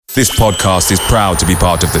This podcast is proud to be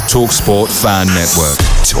part of the TalkSport Fan Network.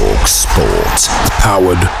 TalkSport.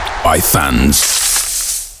 Powered by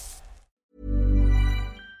fans.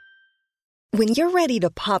 When you're ready to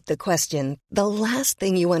pop the question, the last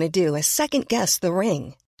thing you want to do is second-guess the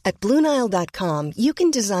ring. At BlueNile.com, you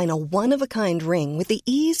can design a one-of-a-kind ring with the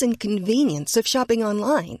ease and convenience of shopping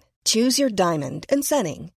online. Choose your diamond and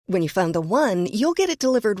setting. When you find the one, you'll get it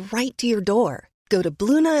delivered right to your door. Go to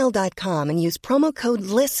BlueNile.com and use promo code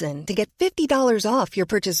LISTEN to get $50 off your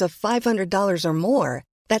purchase of $500 or more.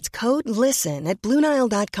 That's code LISTEN at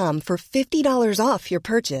BlueNile.com for $50 off your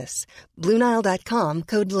purchase. BlueNile.com,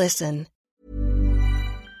 code LISTEN.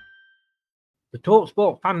 The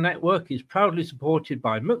TalkSport Fan Network is proudly supported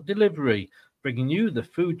by McDelivery, bringing you the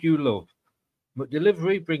food you love.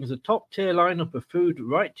 McDelivery brings a top-tier lineup of food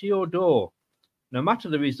right to your door. No matter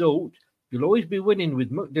the result, you'll always be winning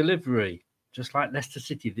with McDelivery, just like Leicester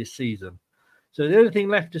City this season. So the only thing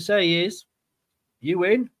left to say is, you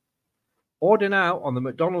win. Order now on the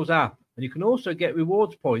McDonald's app, and you can also get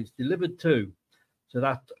rewards points delivered too. So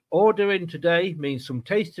that ordering today means some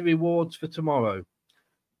tasty rewards for tomorrow.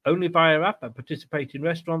 Only via app at participating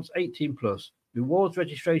restaurants, 18+. Rewards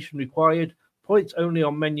registration required. Points only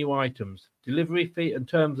on menu items. Delivery fee and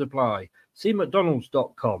terms apply. See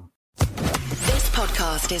mcdonalds.com. This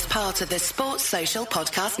podcast is part of the Sports Social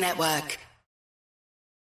Podcast Network.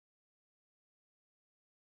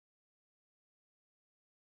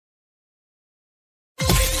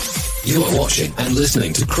 You are watching and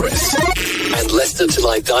listening to Chris and Leicester Till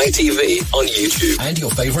I Die TV on YouTube and your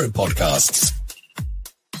favourite podcasts.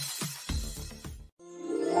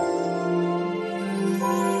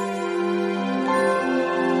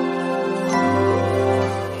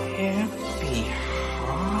 Happy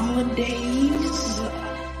holidays,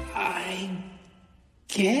 I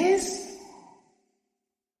guess.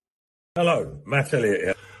 Hello, Matt Elliott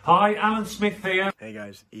here. Hi, Alan Smith here. Hey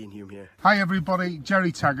guys, Ian Hume here. Hi everybody,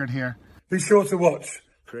 Jerry Taggart here. Be sure to watch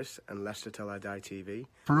Chris and Leicester Till I Die TV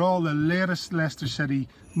for all the latest Leicester City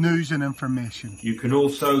news and information. You can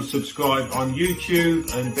also subscribe on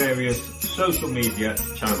YouTube and various social media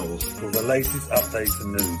channels for the latest updates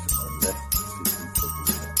and news on Leicester City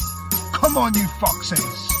Football. Come on, you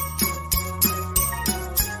foxes!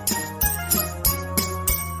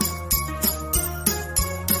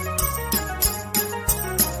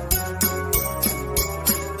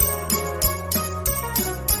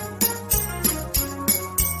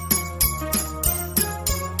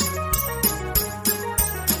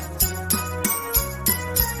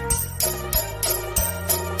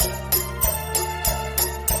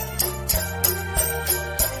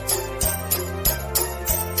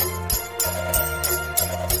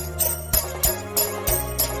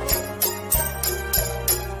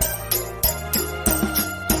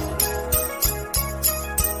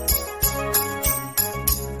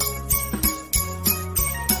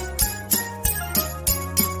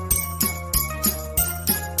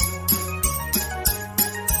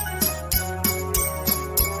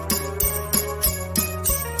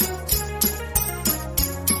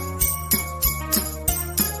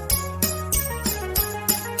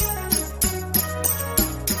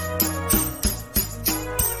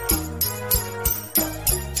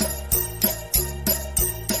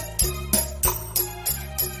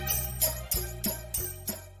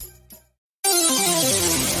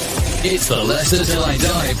 It's the Leicester Till I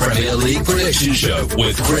Die Premier League Prediction Show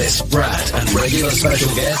with Chris, Brad, and regular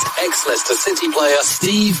special guest, ex-Leicester City player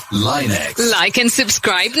Steve Lynex. Like and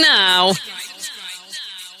subscribe now.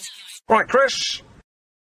 Right, Chris.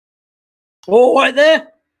 All right there.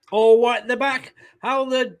 All right, they're back. How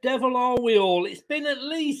the devil are we all? It's been at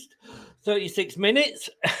least 36 minutes.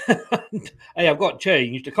 Hey, I've got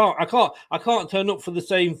changed. I can't turn up for the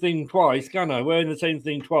same thing twice, can I? Wearing the same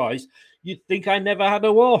thing twice. You'd think I never had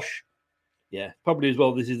a wash. Yeah, probably as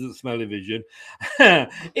well. This isn't Smell-O-Vision.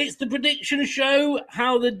 It's the prediction show.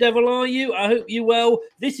 How the devil are you? I hope you're well.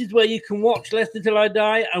 This is where you can watch Leicester Till I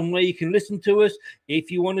Die and where you can listen to us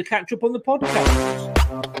if you want to catch up on the podcast.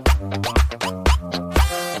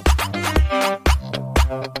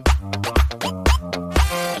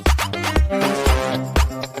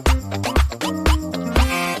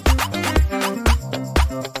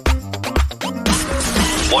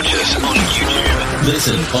 Watch us on YouTube.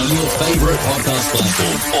 Listen on your favourite podcast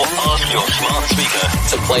platform or ask your smart speaker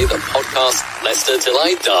to play the podcast Leicester Till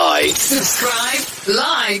I Die. Subscribe,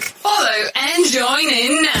 like, follow, and join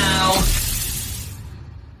in now.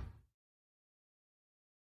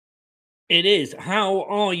 It is. How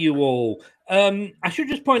are you all? I should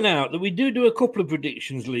just point out that we do a couple of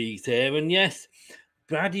predictions leagues here, and yes,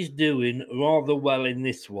 Brad is doing rather well in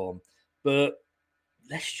this one, but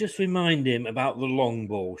let's just remind him about the long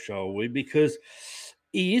ball, shall we? Because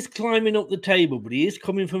he is climbing up the table, but he is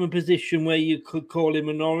coming from a position where you could call him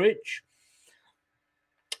a Norwich.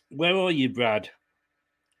 Where are you, Brad?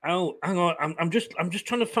 Oh, hang on. I'm just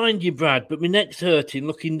trying to find you, Brad, but my neck's hurting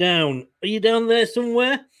looking down. Are you down there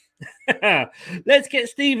somewhere? Let's get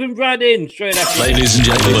Steve and Brad in straight after. Ladies and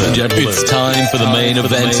gentlemen, it's time for the main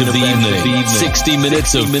event of the evening. 60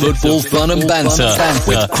 minutes of football fun and banter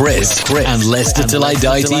with Chris and Leicester Till I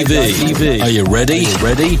Die TV. Are you ready?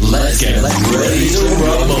 Let's get ready to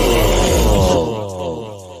rumble.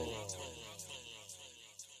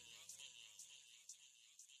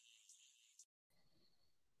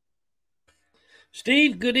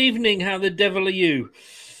 Steve, good evening. How the devil are you?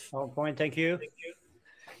 Oh, fine, thank you.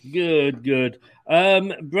 Good.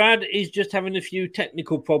 Brad is just having a few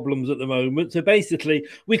technical problems at the moment. So basically,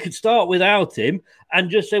 we could start without him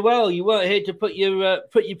and just say, well, you weren't here to put your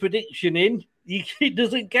prediction in. It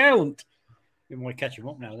doesn't count. We want to catch him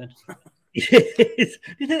up now, then. You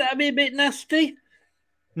think that'd be a bit nasty?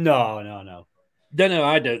 No. No,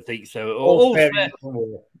 I don't think so. All fair.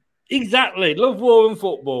 Exactly. Love war and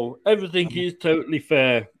football. Everything is totally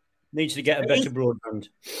fair. Needs to get a better broadband.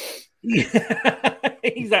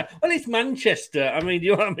 Exactly. Well, it's Manchester. I mean,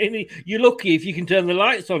 you know what I mean? You're lucky if you can turn the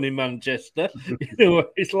lights on in Manchester. You know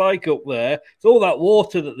what it's like up there. It's all that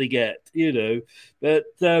water that they get, you know. But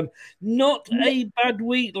not a bad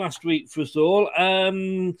week last week for us all.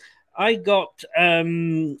 I got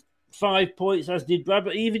 5 points, as did Brad,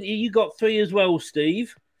 but even you got 3 as well,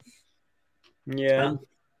 Steve. Yeah.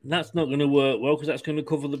 That's not going to work well because that's going to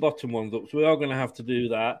cover the bottom ones up. So we are going to have to do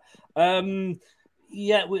that.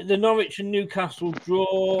 With the Norwich and Newcastle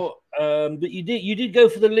draw, but you did go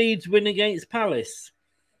for the Leeds win against Palace.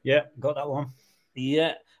 Yeah, got that one.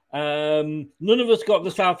 Yeah. None of us got the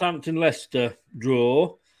Southampton-Leicester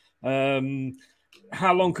draw. How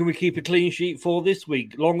long can we keep a clean sheet for this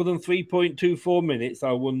week? Longer than 3.24 minutes,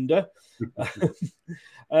 I wonder.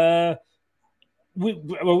 We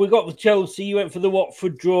got the Chelsea. You went for the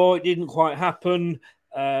Watford draw. It didn't quite happen.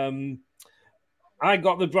 I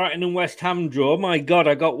got the Brighton and West Ham draw. My God,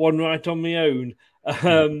 I got one right on my own.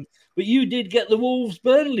 But you did get the Wolves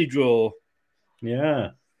Burnley draw. Yeah,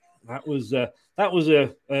 that was a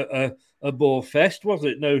bore fest, was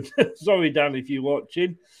it? No, sorry, Dan, if you're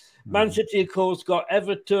watching. Man City, of course, got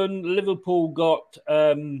Everton. Liverpool got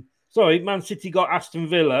Man City got Aston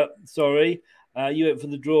Villa. Sorry. You went for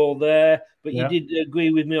the draw there, but you did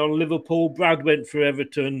agree with me on Liverpool. Brad went for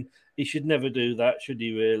Everton. He should never do that, should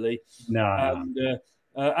he? Really? No.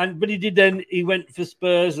 But he did. Then he went for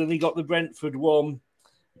Spurs, and he got the Brentford one,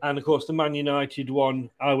 and of course the Man United one.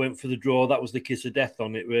 I went for the draw. That was the kiss of death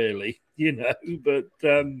on it, really. You know.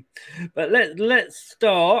 But let's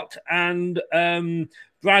start, and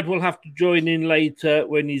Brad will have to join in later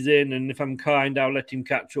when he's in, and if I'm kind, I'll let him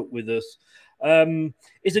catch up with us.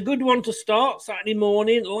 It's a good one to start Saturday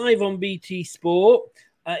morning, live on BT Sport.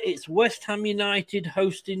 It's West Ham United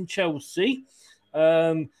hosting Chelsea.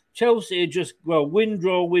 Chelsea are just, win,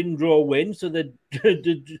 draw, win. So they're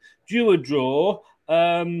due a draw.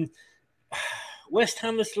 West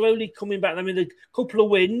Ham are slowly coming back. I mean, a couple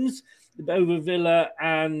of wins over Villa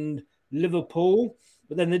and Liverpool.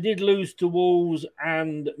 But then they did lose to Wolves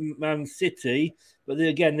and Man City. But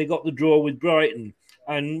they got the draw with Brighton.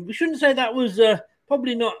 And we shouldn't say that was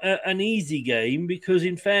probably not an easy game because,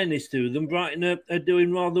 in fairness to them, Brighton are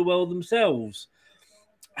doing rather well themselves.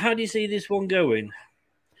 How do you see this one going?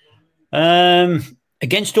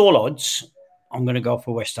 Against all odds, I'm going to go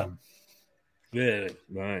for West Ham. Really?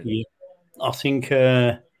 Right. Yeah. I think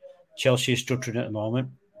Chelsea is stuttering at the moment.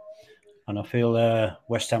 And I feel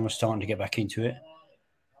West Ham are starting to get back into it.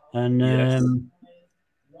 And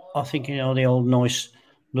I think, the old nice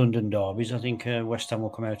London derbies, I think West Ham will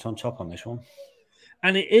come out on top on this one.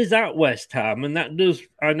 And it is at West Ham, and that does.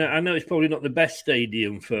 I know it's probably not the best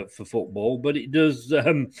stadium for football, but it does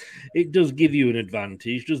give you an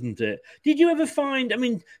advantage, doesn't it? Did you ever find? I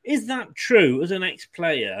mean, is that true? As an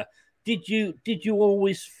ex-player, did you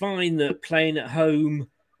always find that playing at home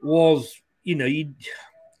was,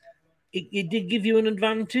 it did give you an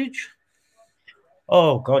advantage?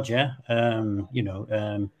 Oh God, yeah.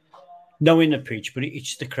 Knowing the pitch, but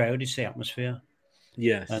it's the crowd, it's the atmosphere.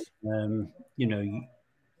 Yes. And,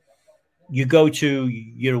 you go to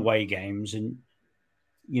your away games and,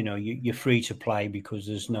 you're free to play because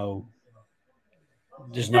there's no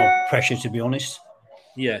pressure, to be honest.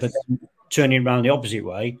 Yes. But then turning around the opposite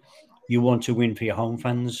way, you want to win for your home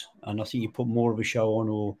fans. And I think you put more of a show on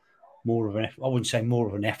or more of an effort. I wouldn't say more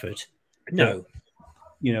of an effort. No.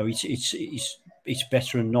 But, it's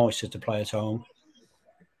better and nicer to play at home.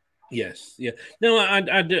 Yes, yeah. No,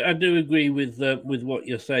 I do agree with what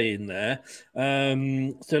you're saying there.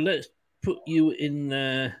 So let's put you in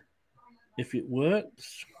there if it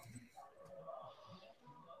works.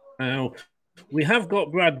 Now, we have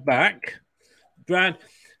got Brad back. Brad,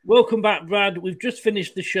 welcome back, Brad. We've just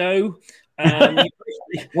finished the show. You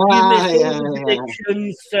missed all the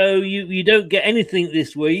predictions, so you don't get anything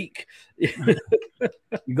this week. You've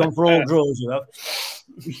gone for all draws, you have.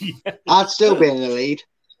 Yeah. I'd still be in the lead.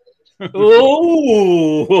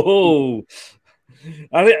 Oh!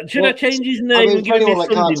 Should I change his name and give him his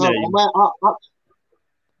Sunday name?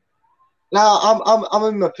 No,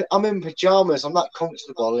 I'm in pajamas. I'm not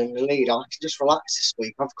comfortable in the lead. I can just relax this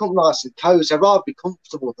week. I've come nice and cozy. I'd rather be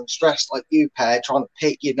comfortable than stressed like you, pair, trying to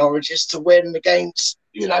pick your Norwiches to win against,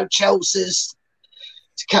 Chelsea's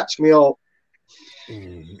to catch me up.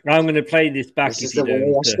 I'm going to play this back if you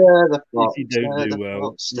don't do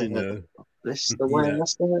well. This is the way I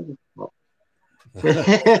stir the pot.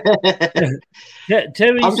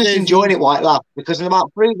 Terry I'm just enjoying it, White Laugh, because in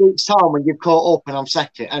about 3 weeks' time, when you've caught up and I'm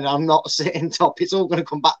second and I'm not sitting top, it's all going to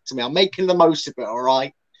come back to me. I'm making the most of it, all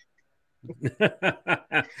right?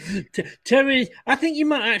 Terry, I think you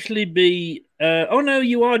might actually be. Oh no,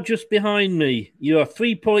 you are just behind me. You are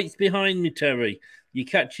 3 points behind me, Terry. You're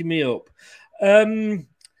catching me up.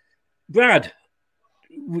 Brad,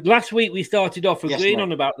 last week we started off agreeing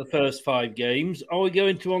on about the first 5 games. Are we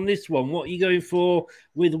going to on this one? What are you going for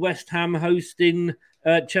with West Ham hosting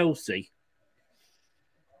Chelsea?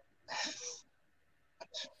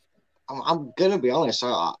 I'm going to be honest.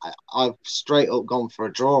 I've straight up gone for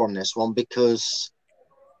a draw on this one because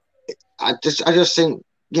I just think,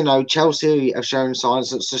 Chelsea have shown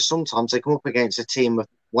signs that just sometimes they come up against a team of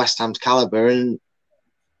West Ham's calibre and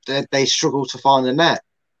they struggle to find the net.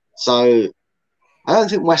 So I don't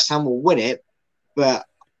think West Ham will win it, but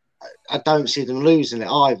I don't see them losing it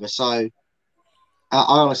either. So I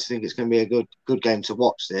honestly think it's going to be a good game to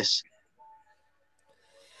watch this.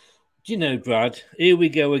 Do you know, Brad? Here we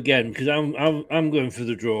go again because I'm going for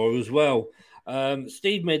the draw as well.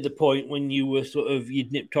 Steve made the point when you were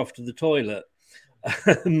you'd nipped off to the toilet,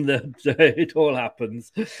 and it all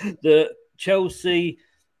happens. The Chelsea.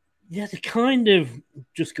 Yeah, they're kind of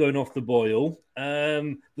just going off the boil.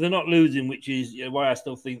 They're not losing, which is why I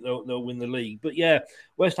still think they'll win the league. But yeah,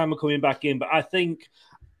 West Ham are coming back in. But I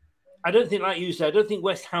don't think, like you said, I don't think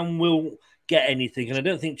West Ham will get anything, and I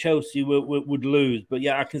don't think Chelsea would lose. But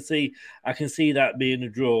yeah, I can see that being a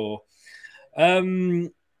draw.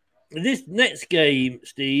 This next game,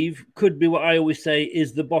 Steve, could be what I always say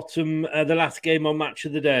is the last game on Match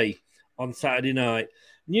of the Day on Saturday night.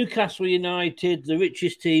 Newcastle United, the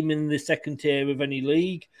richest team in the second tier of any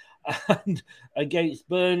league, and against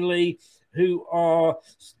Burnley, who are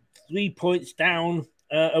 3 points down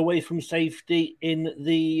away from safety in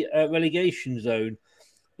the relegation zone.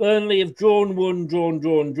 Burnley have drawn, won,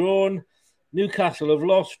 drawn. Newcastle have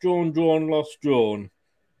lost, drawn, lost, drawn.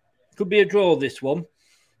 Could be a draw, this one.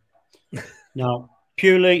 No,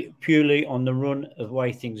 purely on the run of the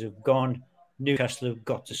way things have gone, Newcastle have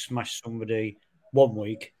got to smash somebody 1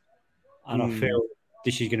 week, and I feel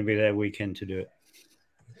this is going to be their weekend to do it.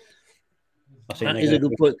 I think that is a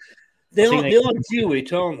good point. They are due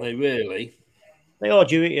it, aren't they? Really, they are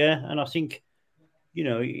due it, yeah. And I think,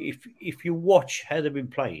 if you watch how they've been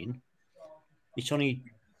playing, it's only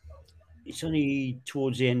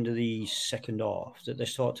towards the end of the second half that they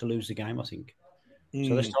start to lose the game. I think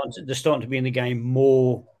so. They're starting to be in the game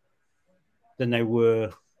more than they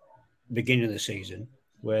were beginning of the season,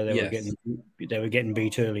 where they were getting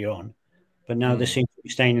beat early on, but now they seem to be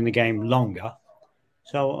staying in the game longer.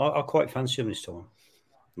 So I quite fancy them this time.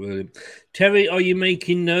 Brilliant. Terry, are you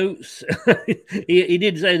making notes? he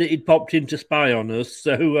did say that he'd popped in to spy on us,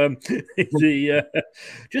 so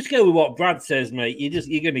just go with what Brad says, mate.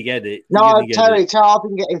 You're going to get it. No, Terry, I've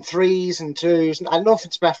been getting 3s and 2s, and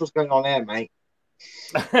nothing special's going on here, mate.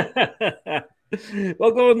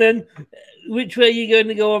 Well, go on then. Which way are you going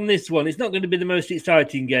to go on this one? It's not going to be the most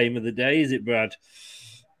exciting game of the day, is it, Brad?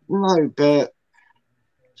 No, but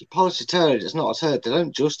policy turd, it's not a turd. They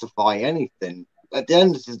don't justify anything. At the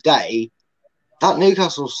end of the day, that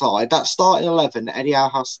Newcastle side, that starting 11 that Eddie Howe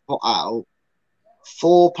has to put out,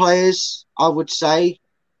 4 players, I would say,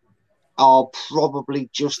 are probably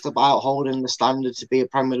just about holding the standard to be a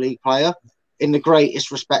Premier League player, in the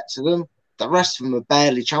greatest respect to them. The rest of them are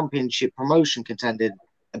barely Championship promotion contending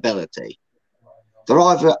ability. They're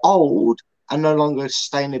either old and no longer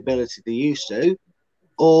sustain the ability they used to,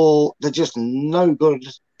 or they're just no good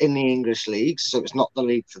in the English leagues, so it's not the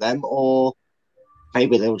league for them, or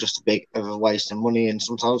maybe they were just a big of a waste of money. And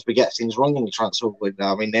sometimes we get things wrong in the transfer window.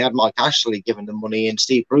 I mean, they had Mike Ashley giving them money and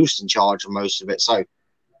Steve Bruce in charge of most of it. So it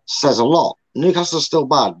says a lot. Newcastle's still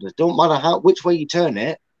bad. It don't matter which way you turn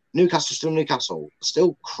it. Newcastle's still Newcastle.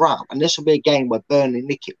 Still crap. And this will be a game where Burnley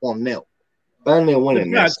nick it 1-0. Burnley are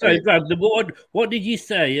winning. Brad, what did you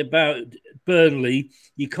say about Burnley?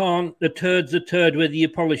 You can't. The turd's a turd whether you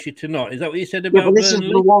polish it or not. Is that what you said about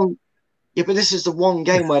Burnley? But this is the one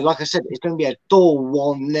game where, like I said, it's going to be a dull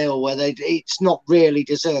 1-0 where it's not really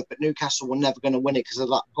deserved, but Newcastle were never going to win it because of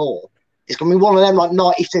that goal. It's going to be one of them, like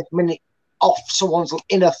 95th minute off someone's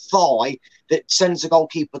inner thigh that sends the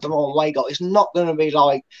goalkeeper the wrong way. It's not going to be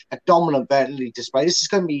like a dominant Burnley display. This is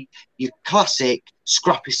going to be your classic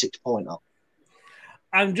scrappy 6-pointer.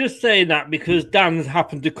 I'm just saying that because Dan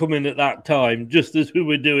happened to come in at that time, just as we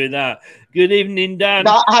were doing that. Good evening, Dan.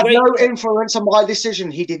 That had no influence on my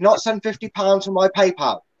decision. He did not send £50 from my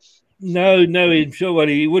PayPal. No, I'm sure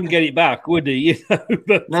he wouldn't get it back, would he?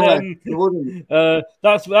 But, no, he wouldn't.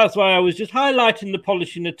 That's why I was just highlighting the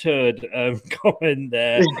polishing a turd comment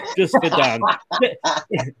there, just for Dan.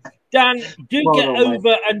 Dan, do get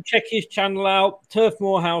over and check his channel out, Turf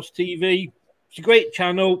Moorhouse TV. It's a great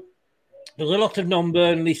channel. There's a lot of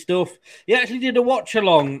non-Burnley stuff. He actually did a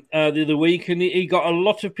watch-along the other week, and he got a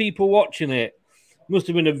lot of people watching it. Must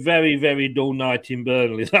have been a very, very dull night in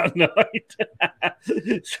Burnley that night.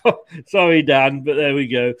 Sorry, Dan, but there we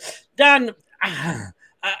go. Dan,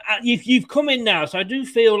 you've come in now, so I do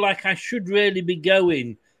feel like I should really be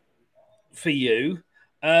going for you.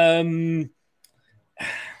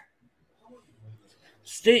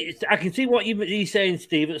 Steve, I can see what you're saying,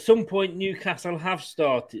 Steve. At some point, Newcastle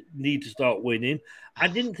need to start winning. I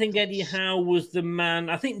didn't think Eddie Howe was the man.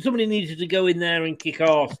 I think somebody needed to go in there and kick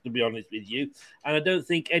arse, to be honest with you. And I don't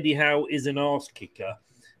think Eddie Howe is an arse kicker.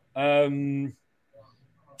 But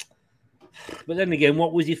then again,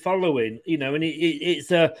 what was he following? And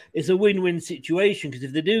it's a win-win situation because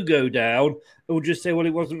if they do go down, they'll just say, "Well,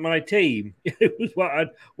 it wasn't my team; it was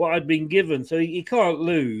what I'd been given." So he can't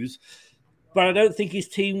lose. But I don't think his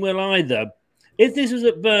team will either. If this was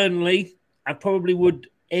at Burnley, I probably would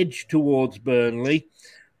edge towards Burnley,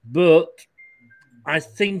 but I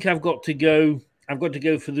think I've got to go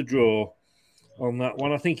for the draw on that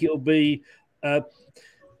one. I think it'll be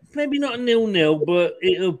maybe not a 0-0, but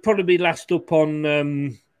it'll probably be last up on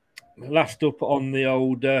the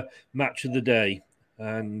old match of the day.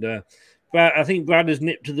 And I think Brad has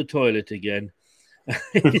nipped to the toilet again.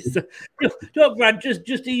 No, Brad,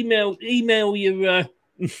 just email your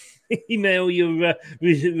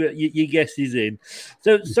guesses in.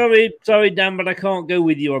 So sorry, Dan, but I can't go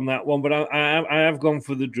with you on that one. But I have gone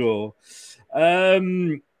for the draw.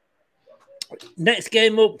 Next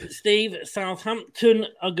game up, Steve. Southampton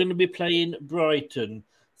are going to be playing Brighton.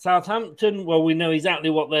 Southampton, well, we know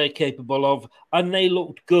exactly what they're capable of, and they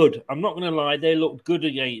looked good. I'm not going to lie, they looked good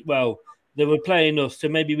again. Well, they were playing us, so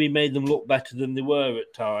maybe we made them look better than they were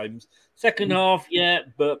at times. Second half, yeah,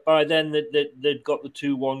 but by then they'd got the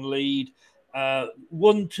 2-1 lead.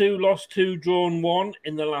 1-2, lost 2, drawn 1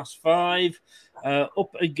 in the last 5.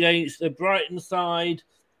 Up against the Brighton side,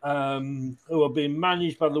 who are being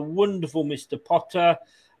managed by the wonderful Mr. Potter.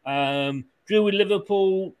 Drew with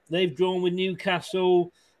Liverpool, they've drawn with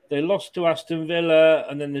Newcastle. They lost to Aston Villa,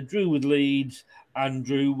 and then they drew with Leeds and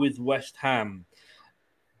drew with West Ham.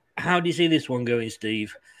 How do you see this one going,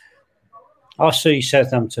 Steve? I see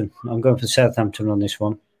Southampton. I'm going for Southampton on this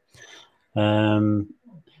one. You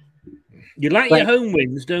like your home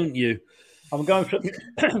wins, don't you? I'm going for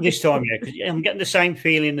this time, yeah, because I'm getting the same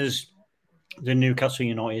feeling as the Newcastle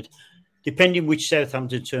United, depending which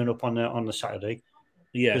Southampton turn up on the Saturday.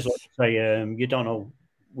 Yes. Because like I say, you don't know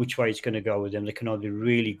which way it's going to go with them. They can either be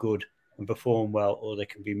really good and perform well, or they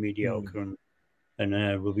can be mediocre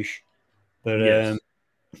and rubbish. But yes.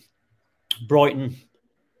 Brighton,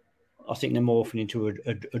 I think they're morphing into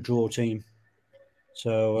a draw team.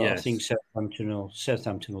 So yes. I think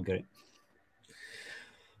Southampton will get it.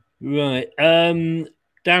 Right.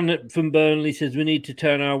 Dan from Burnley says we need to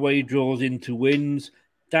turn our away draws into wins.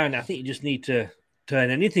 Dan, I think you just need to turn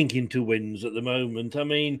anything into wins at the moment. I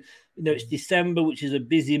mean, it's December, which is a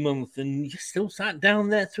busy month, and you still sat down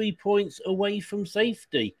there 3 points away from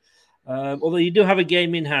safety. Although you do have a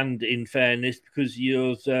game in hand, in fairness, because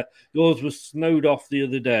yours was snowed off the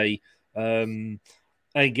other day.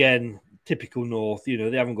 Again, typical North. They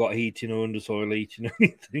haven't got heating or undersoil heating or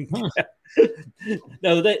anything.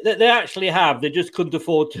 No, they actually have. They just couldn't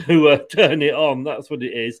afford to turn it on. That's what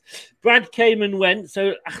it is. Brad came and went.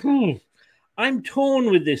 So I'm torn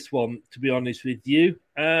with this one, to be honest with you.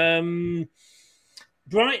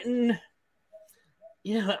 Brighton.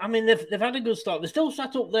 Yeah, I mean, they've had a good start. They're still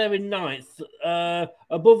sat up there in ninth,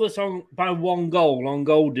 above us by 1 goal on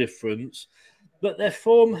goal difference, but their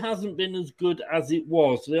form hasn't been as good as it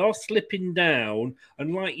was. They are slipping down,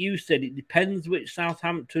 and like you said, it depends which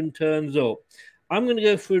Southampton turns up. I'm going to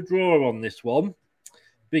go for a draw on this one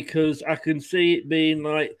because I can see it being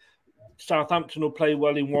like Southampton will play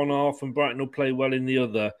well in one half and Brighton will play well in the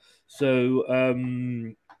other. So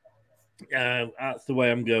that's the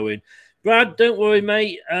way I'm going. Brad, don't worry,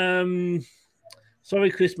 mate.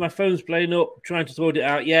 Sorry, Chris, my phone's playing up, trying to sort it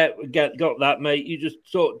out. Yeah, got that, mate. You just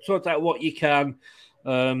sort out what you can.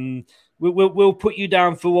 We'll put you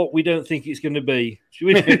down for what we don't think it's going to be. Should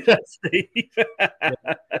we do that, Steve?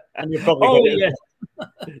 And you're probably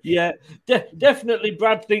yeah. Definitely.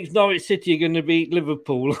 Brad thinks Norwich City are going to beat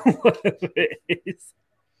Liverpool, whatever it is.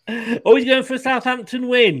 Oh, he's going for a Southampton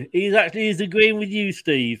win. He's agreeing with you,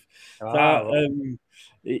 Steve. We'll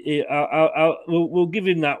give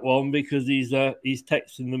him that one because he's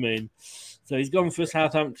texting them in. So he's gone for a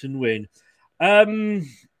Southampton win.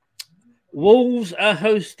 Wolves are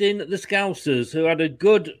hosting the Scousers, who had a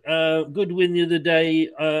good win the other day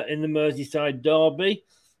in the Merseyside derby.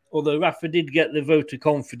 Although Rafa did get the vote of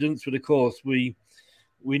confidence, but of course we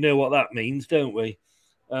know what that means, don't we?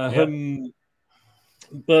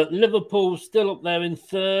 But Liverpool's still up there in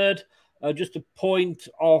third, just a point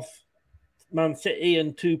off Man City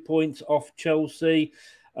and 2 points off Chelsea.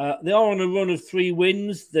 They are on a run of 3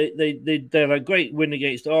 wins. They had a great win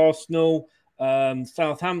against Arsenal,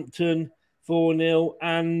 Southampton 4-0,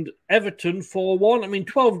 and Everton 4-1. I mean,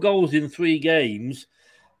 12 goals in 3 games.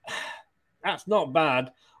 That's not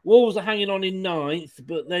bad. Wolves are hanging on in 9th,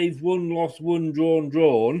 but they've won, lost, won,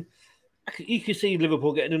 drawn. You could see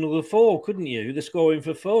Liverpool getting another 4, couldn't you? They're scoring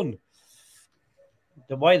for fun.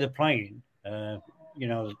 The way they're playing,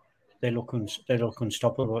 they look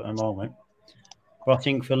unstoppable at the moment. But I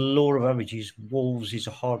think for law of averages, Wolves is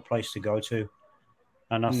a hard place to go to.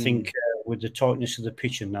 And I think with the tightness of the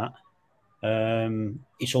pitch and that,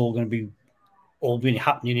 it's all going to be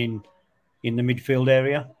happening in the midfield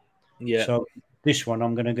area. Yeah. So this one,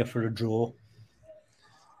 I'm going to go for a draw.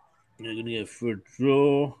 You're going to go for a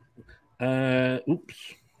draw.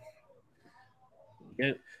 Oops.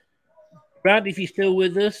 Yeah. Brad, if you're still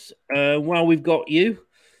with us, while we've got you,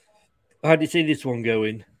 how do you see this one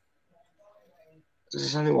going?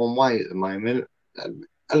 There's only one way at the moment.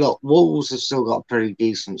 Look, Wolves have still got a pretty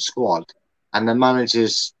decent squad, and the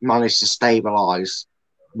manager's managed to stabilise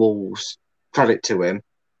Wolves. Credit to him.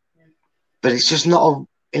 But it's just not,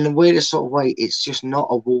 in the weirdest sort of way, it's just not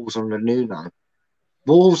a Wolves under Nuno.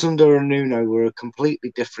 Wolves under Nuno were a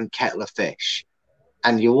completely different kettle of fish.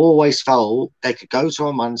 And you always felt they could go to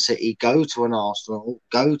a Man City, go to an Arsenal,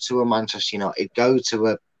 go to a Manchester United, go to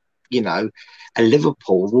a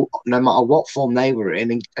Liverpool, no matter what form they were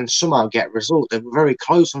in, and somehow get results. They were very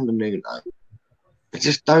close under Nuno. They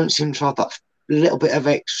just don't seem to have that little bit of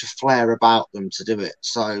extra flair about them to do it.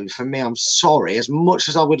 So for me, I'm sorry. As much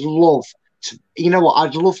as I would love to, you know what?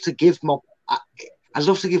 I'd love to give 1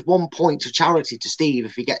 point to charity to Steve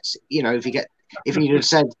if he gets, if he'd have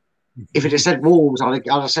said Wolves, I'd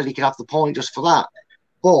have said he could have the point just for that.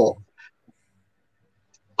 But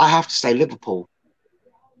I have to say Liverpool.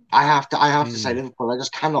 I have to say Liverpool. I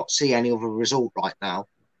just cannot see any other result right now.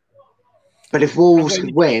 But if Wolves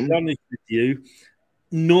could win, to be honest with you,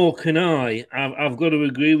 nor can I. I've got to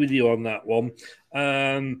agree with you on that one.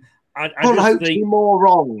 I hope to be more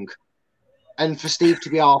wrong, and for Steve to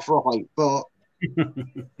be half right. But I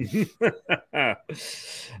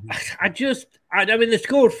mean, they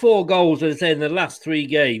scored 4 goals, as I say, in the last 3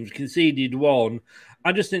 games, conceded 1.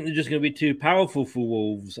 I just think they're just going to be too powerful for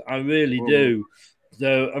Wolves. I really do.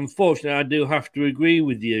 So, unfortunately, I do have to agree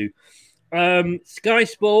with you. Sky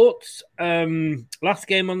Sports, last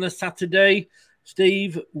game on the Saturday,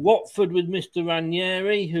 Steve, Watford with Mr.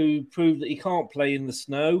 Ranieri, who proved that he can't play in the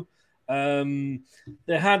snow. They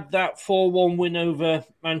had that 4-1 win over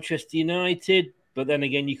Manchester United, but then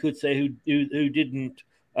again, you could say who didn't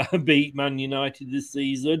beat Man United this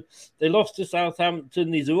season. They lost to Southampton.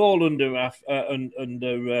 These are all under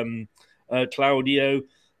Claudio.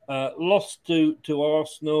 Lost to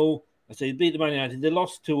Arsenal. I say beat the Man United. They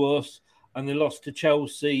lost to us, and they lost to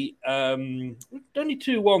Chelsea. Only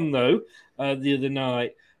 2-1 though the other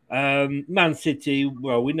night. Man City.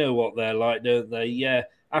 Well, we know what they're like, don't they? Yeah.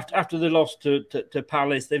 After they lost to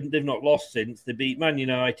Palace, they've not lost since. They beat Man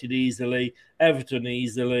United easily, Everton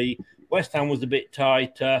easily. West Ham was a bit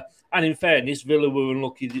tighter, and in fairness, Villa were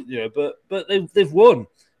unlucky, but they've won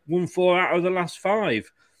 4 out of the last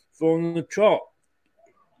 5, 4 on the trot.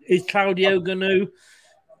 Is Claudio going to?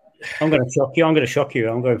 I'm going to shock you.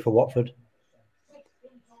 I'm going for Watford.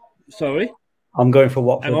 Sorry? I'm going for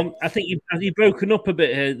Watford. Hang on. I think you've broken up a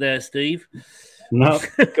bit here, there, Steve. No,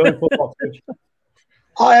 going for Watford.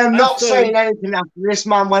 I am not saying anything after this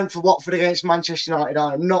man went for Watford against Manchester United.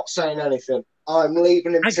 I am not saying anything. I'm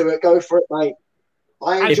leaving him to it. Go for it, mate.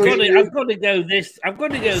 I've got to go this. I've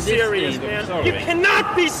got to go this. Serious, Steve, man. sorry. You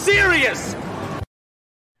cannot be serious.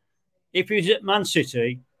 If he was at Man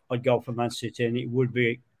City, I'd go for Man City, and it would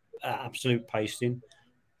be absolute pasting.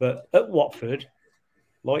 But at Watford,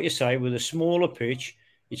 like you say, with a smaller pitch,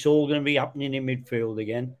 it's all going to be happening in midfield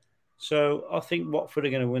again. So I think Watford are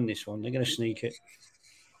going to win this one. They're going to sneak it.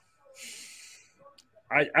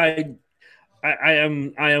 I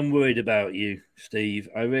am worried about you, Steve.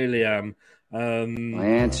 I really am. My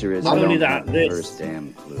answer is not I only don't that. have the first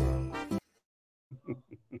damn clue.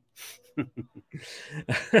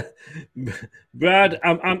 Brad,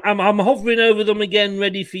 I'm hovering over them again,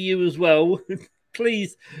 ready for you as well.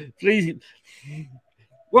 please.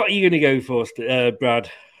 What are you going to go for, Brad?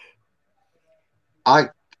 I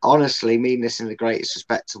honestly mean this in the greatest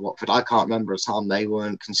respect to Watford. I can't remember a time they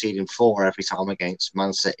weren't conceding 4 every time against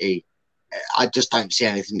Man City. I just don't see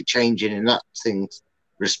anything changing in that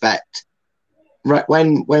respect.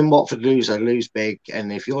 When Watford lose, they lose big.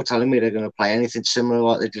 And if you're telling me they're going to play anything similar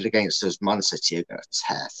like they did against us, Man City are going to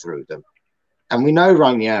tear through them. And we know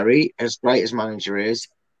Ranieri, as great as manager is,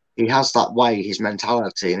 he has that way, his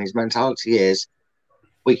mentality. And his mentality is,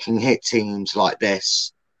 we can hit teams like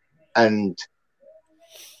this. And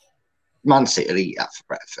Man City will eat that for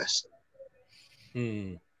breakfast.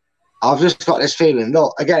 I've just got this feeling.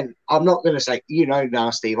 Look, again, I'm not going to say, now,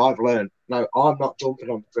 Steve, I've learned. No, I'm not jumping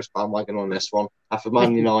on the first bandwagon on this one. After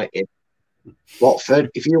Man United, Watford,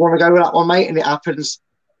 if you want to go with that one, mate, and it happens,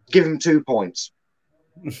 give him 2 points.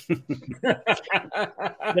 Bit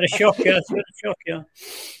of shock, yeah.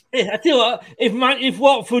 I tell you what, if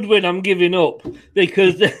Watford win, I'm giving up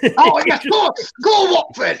because. Oh yeah, go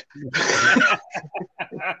Watford!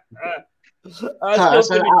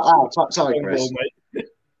 Sorry, Chris.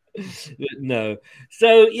 No.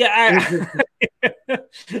 So, yeah.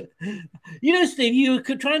 Steve, you were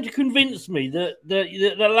trying to convince me that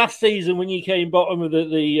the last season when you came bottom of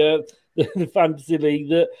the fantasy league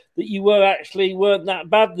that you weren't that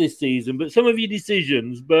bad this season, but some of your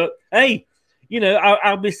decisions. But hey,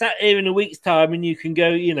 I'll be sat here in a week's time, and you can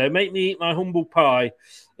go, make me eat my humble pie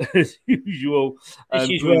as usual. This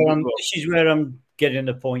is where I'm getting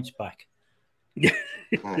the points back.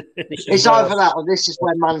 It's either that or this is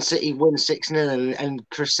when Man City win 6-0 and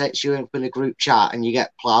Chris sets you up in a group chat and you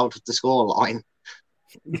get ploughed with the scoreline.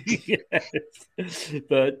 Yes.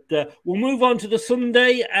 But we'll move on to the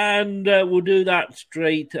Sunday and we'll do that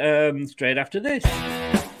straight after this.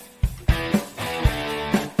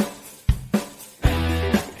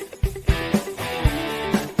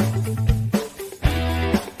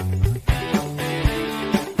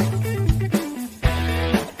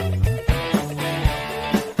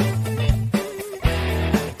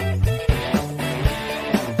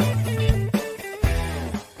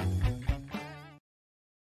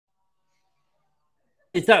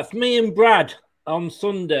 That's me and Brad on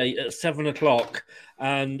Sunday at 7:00.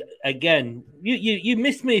 And again, you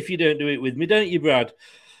miss me if you don't do it with me, don't you, Brad?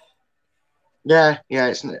 Yeah.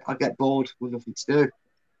 I get bored with nothing to do.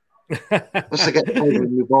 Plus, I get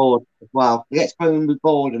permanently bored as well. I get permanently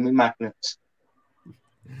bored and with magnets,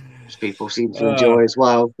 which people seem to enjoy as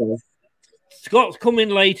well. So. Scott's coming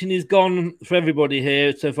late and he's gone for everybody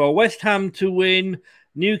here. So for West Ham to win,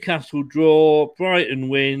 Newcastle draw, Brighton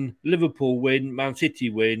win, Liverpool win, Man City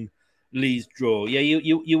win, Leeds draw. Yeah,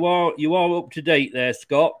 you are up to date there,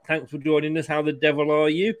 Scott. Thanks for joining us. How the devil are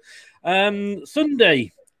you?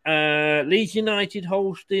 Sunday, Leeds United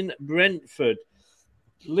hosting Brentford.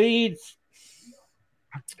 Leeds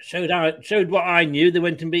showed what I knew. They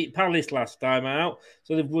went and beat Palace last time out,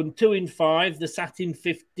 so they've won 2 in 5. They're sat in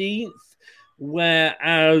 15th,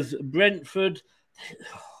 whereas Brentford.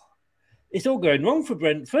 It's all going wrong for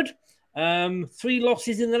Brentford. 3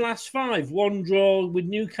 losses in the last 5. 1 draw with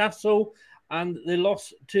Newcastle, and they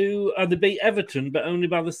lost to they beat Everton, but only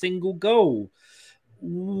by the single goal.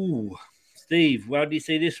 Ooh, Steve, how do you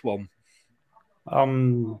see this one?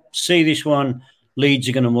 See this one. Leeds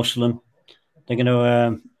are going to muscle them. They're going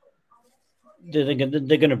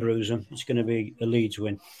to bruise them. It's going to be a Leeds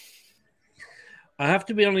win. I have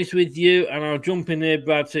to be honest with you, and I'll jump in here,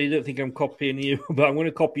 Brad, so you don't think I'm copying you, but I'm going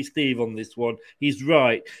to copy Steve on this one. He's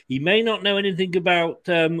right. He may not know anything about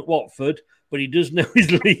Watford, but he does know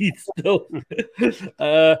his Leeds stuff.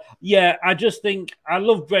 I just think I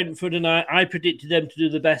love Brentford, and I predicted them to do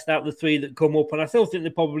the best out of the 3 that come up, and I still think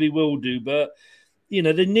they probably will do, but, they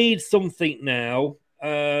need something now.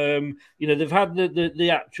 They've had the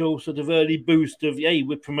actual sort of early boost of, hey,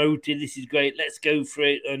 we're promoted, this is great, let's go for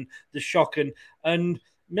it, and the shock. And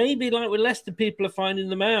maybe like with Leicester, people are finding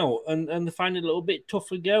them out and they're finding it a little bit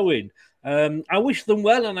tougher going. I wish them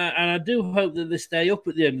well, and I do hope that they stay up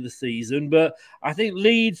at the end of the season. But I think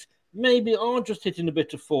Leeds maybe are just hitting a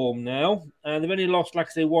bit of form now. They've only lost, like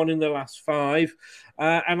I say, 1 in the last 5.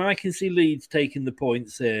 And I can see Leeds taking the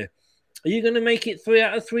points here. Are you going to make it 3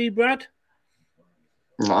 out of 3, Brad?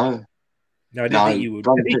 No. No, I didn't think you would.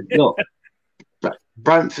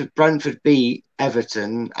 Brentford beat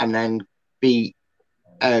Everton and then beat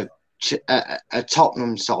a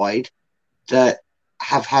Tottenham side that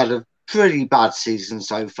have had a pretty bad season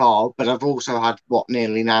so far, but I've also had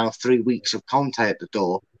nearly now 3 weeks of Conte at the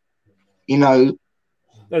door. No,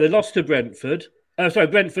 they lost to Brentford.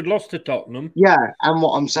 Brentford lost to Tottenham. Yeah, and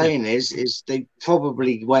what I'm saying is they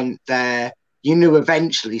probably went there. You knew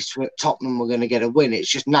eventually Tottenham were going to get a win.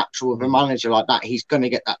 It's just natural with a manager like that. He's going to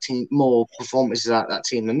get that team more performances out of that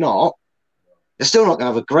team than not. They're still not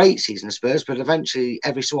going to have a great season, Spurs, but eventually,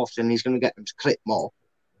 every so often, he's going to get them to click more.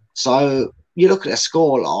 So you look at a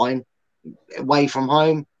scoreline away from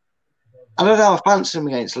home. I don't know. I fancy them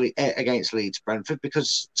against Leeds, Brentford,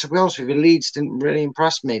 because to be honest with you, Leeds didn't really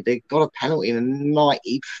impress me. They got a penalty in the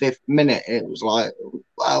 95th minute. It was like,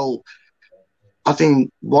 well, I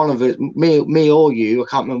think one of it, me or you, I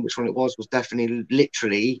can't remember which one it was definitely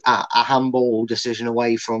literally a handball decision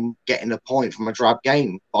away from getting a point from a drab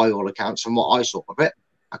game, by all accounts, from what I saw of it.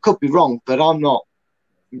 I could be wrong, but I'm not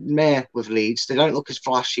meh with Leeds. They don't look as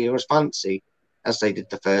flashy or as fancy as they did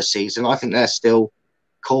the first season. I think they're still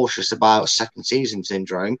cautious about second season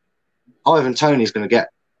syndrome. Ivan Toney's going to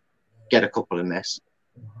get a couple in this.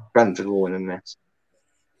 Brentford will win in this.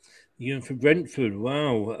 You're going for Brentford.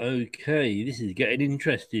 Wow. Okay. This is getting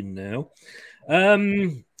interesting now.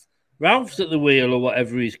 Ralph's at the wheel, or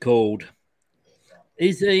whatever he's called.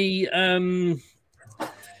 Is he going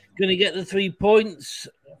to get the 3 points,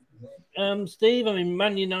 Steve? I mean,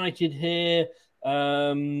 Man United here,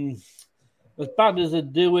 as bad as they're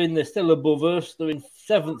doing, they're still above us. They're in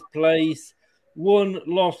 7th place. 1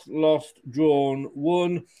 lost, drawn,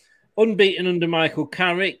 1. Unbeaten under Michael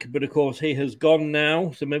Carrick, but of course he has gone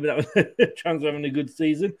now, so maybe that was a chance of having a good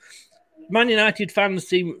season. Man United fans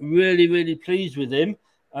seem really, really pleased with him,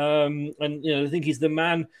 and I think he's the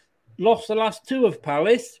man. Lost the last 2 of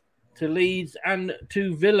Palace, to Leeds and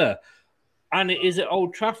to Villa, and it is at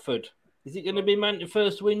Old Trafford. Is it going to be the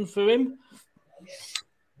first win for him?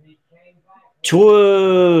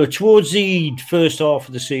 Towards the first half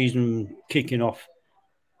of the season kicking off,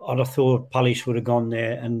 I'd have thought Palace would have gone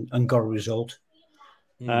there and got a result.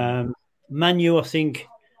 Man U, I think,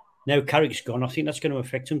 now Carrick's gone, I think that's going to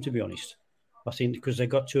affect them, to be honest. I think because they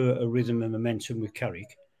got to a rhythm and momentum with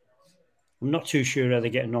Carrick. I'm not too sure how they're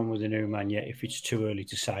getting on with the new man yet, if it's too early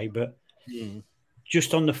to say, but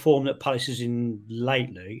just on the form that Palace is in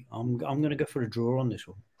lately, I'm going to go for a draw on this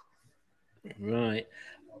one. Right.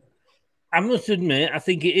 I must admit, I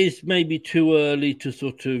think it is maybe too early to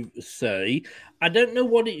sort of say. I don't know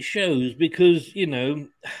what it shows because,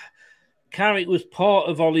 Carrick was part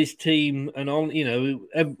of Ollie's team and all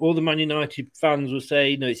the Man United fans were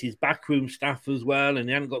saying, it's his backroom staff as well and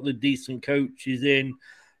he hadn't got the decent coaches in.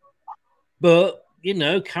 But,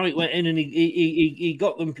 Carrick went in and he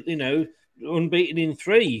got them, unbeaten in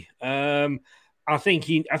 3. I think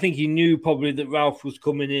he knew probably that Ralph was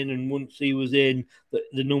coming in, and once he was in,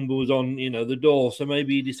 the number was on, the door. So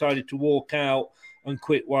maybe he decided to walk out and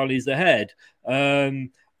quit while he's ahead.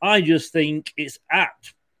 I just think it's at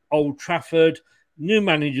Old Trafford, new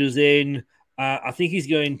managers in. I think he's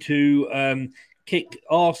going to kick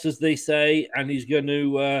arse, as they say, and he's going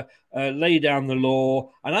to lay down the law.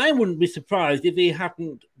 And I wouldn't be surprised if he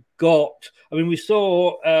hadn't got. I mean, we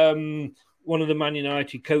saw one of the Man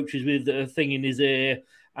United coaches with a thing in his ear.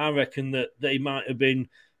 I reckon that they might have been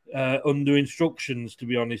under instructions, to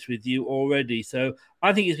be honest with you, already. So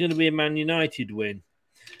I think it's going to be a Man United win.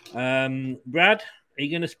 Brad, are you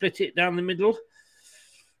going to split it down the middle?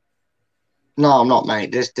 No, I'm not,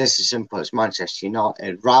 mate. This is simple. It's Manchester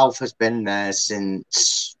United. Ralph has been there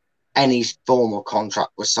since any form of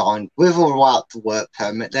contract was signed, with or without the work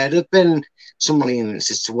permit. There'd have been some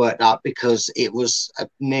leniencies to work that because it was a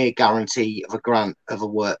near guarantee of a grant of a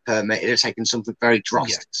work permit. It had taken something very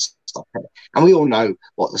drastic to stop it. And we all know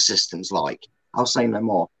what the system's like. I'll say no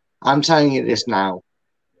more. I'm telling you this now.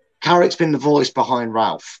 Carrick's been the voice behind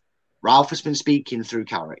Ralph. Ralph has been speaking through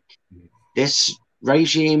Carrick. This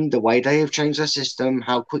regime, the way they have changed their system,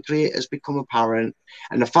 how quickly it has become apparent,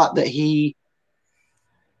 and the fact that he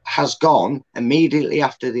has gone immediately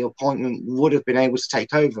after the appointment would have been able to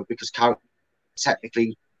take over because Carrick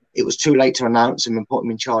technically it was too late to announce him and put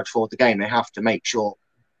him in charge for the game. They have to make sure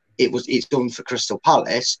it's done for Crystal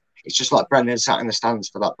Palace. It's just like Brendan sat in the stands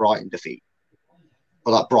for that Brighton defeat,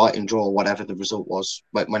 or that Brighton draw, whatever the result was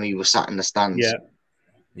when he was sat in the stands.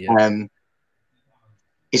 Yeah.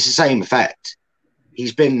 It's the same effect.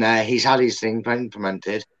 He's been there. He's had his thing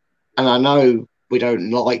implemented, and I know we don't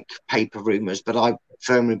like paper rumours, but I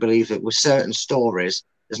firmly believe that with certain stories,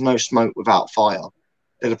 there's no smoke without fire.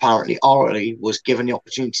 That apparently Orley was given the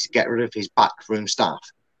opportunity to get rid of his backroom staff.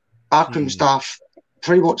 Backroom staff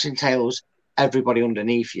pretty much entails everybody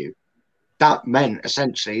underneath you. That meant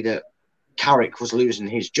essentially that Carrick was losing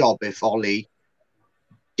his job if Ollie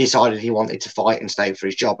decided he wanted to fight and stay for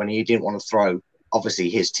his job, and he didn't want to throw,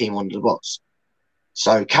 obviously, his team under the bus.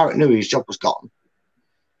 So Carrick knew his job was gone.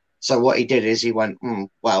 So what he did is he went,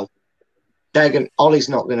 well, Ollie's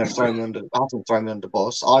not going to throw me under. Hasn't thrown me under the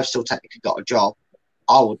bus. I've still technically got a job.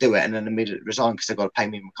 I will do it and then immediately resign because they've got to pay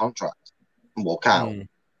me my contract and walk out.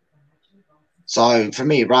 So for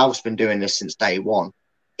me, Ralph's been doing this since day one,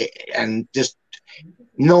 and just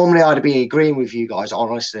normally I'd be agreeing with you guys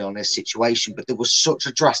honestly on this situation, but there was such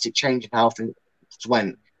a drastic change in how things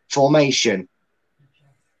went. Formation,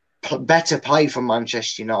 better play from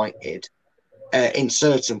Manchester United in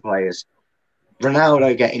certain players.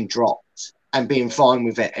 Ronaldo getting dropped and being fine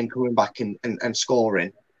with it and coming back and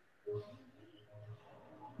scoring.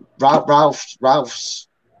 Ralph's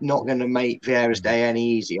not going to make Vieira's day any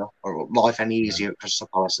easier or life any easier at Crystal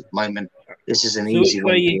Palace at the moment. This is an easy one.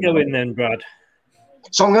 Where are you going then, Brad?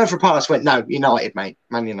 So I'm going for Palace. No, United, mate.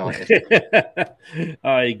 Man United.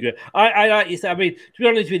 I agree. I like you said. I mean, to be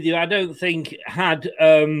honest with you, I don't think had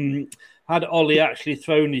Ollie actually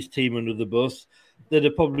thrown his team under the bus, they'd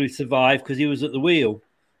have probably survived because he was at the wheel.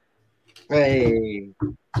 Hey,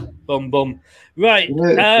 bum. Right.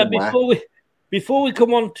 Before we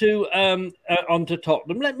come on to onto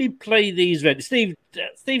Tottenham, let me play these ready. Steve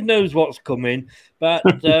knows what's coming, but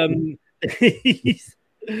these,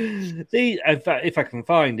 in fact, if I can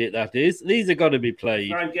find it, that is, these are got to be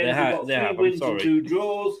played. They have. 3 wins and 2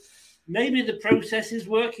 draws. Maybe the process is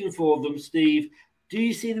working for them, Steve. Do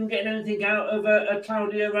you see them getting anything out of a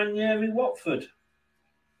Claudio Ranieri Watford?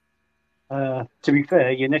 To be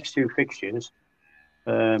fair, your next 2 fixtures,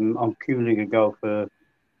 I'm purely going to go for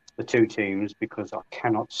the 2 teams because I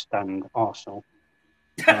cannot stand Arsenal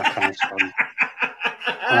and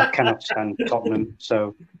I cannot stand Tottenham.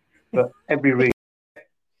 So, but every reason.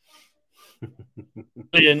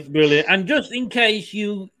 Brilliant. And just in case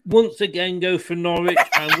you once again go for Norwich,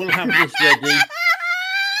 and we'll have this ready.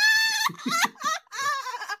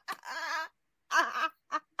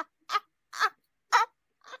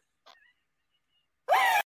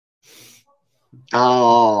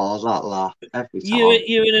 Oh, that laugh. Every time.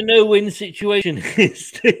 You're in a no-win situation,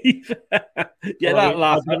 Steve. That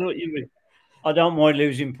laugh. I know what you mean. I don't mind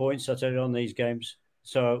losing points, I tell you, on these games.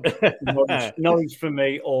 So, Norwich for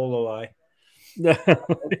me all the way. No.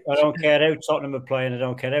 I don't care how Tottenham are playing. I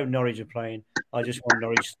don't care how Norwich are playing. I just want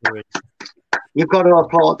Norwich to win. You've got to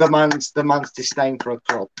applaud the man's disdain for a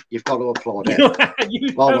club. You've got to applaud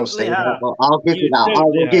it. Well done, Steve. I'll give you that. I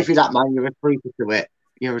will give you that, man. You're a trooper to it.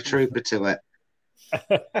 You're a trooper to it.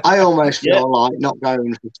 I almost feel like not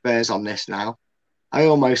going for Spurs on this now. I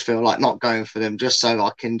almost feel like not going for them just so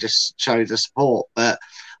I can just show the support. But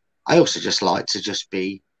I also just like to just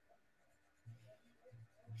be.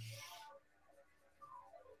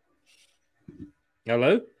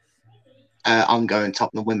 Hello? I'm going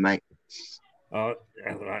Tottenham win, mate. All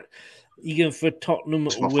right. You're going for Tottenham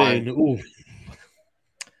win. Ooh.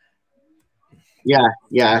 Yeah.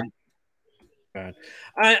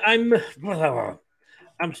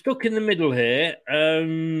 I'm stuck in the middle here.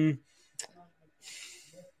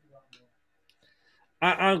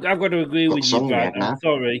 I've got to agree with you, Brad. I'm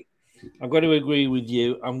sorry. I've got to agree with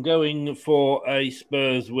you. I'm going for a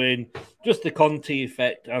Spurs win. Just the Conte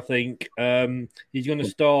effect, I think. He's going to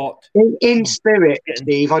start. In spirit,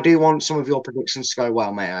 Steve, I do want some of your predictions to go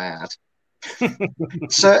well, may I add.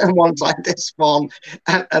 Certain ones like this one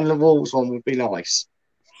and the Wolves one would be nice.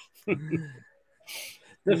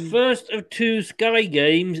 The first of 2 Sky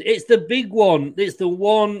games, it's the big one. It's the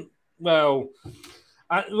one, well,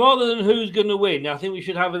 rather than who's going to win, I think we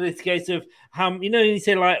should have this case of, you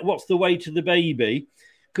say, like, what's the way to the baby?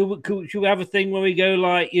 Should we have a thing where we go,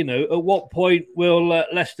 like, at what point will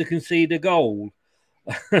Leicester concede a goal?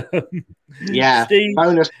 Yeah, Steve,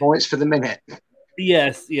 bonus points for the minute.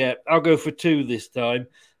 Yes, yeah, I'll go for 2 this time.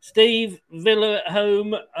 Steve, Villa at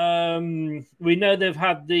home. We know they've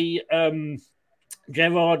had the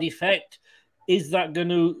Gerrard effect. Is that going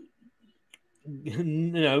to,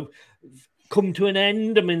 come to an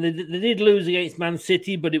end. I mean, they did lose against Man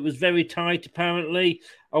City, but it was very tight, apparently.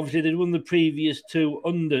 Obviously, they'd won the previous two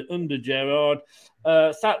under Gerrard.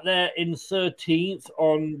 Sat there in 13th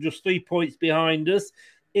on just 3 points behind us.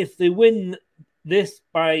 If they win this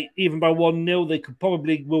by 1-0,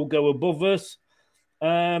 they will go above us.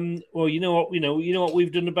 Well, you know what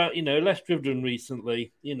we've done about, Leicester have done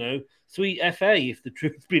recently, sweet FA, if the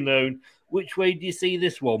truth be known. Which way do you see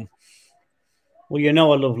this one? Well,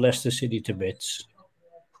 I love Leicester City to bits.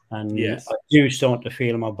 And yes. I do start to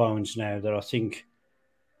feel in my bones now that I think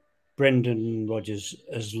Brendan Rodgers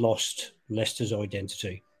has lost Leicester's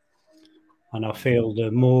identity. And I feel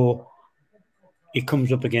the more he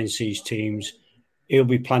comes up against these teams, he'll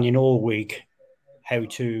be planning all week how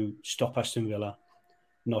to stop Aston Villa,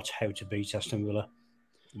 not how to beat Aston Villa.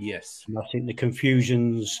 Yes. And I think the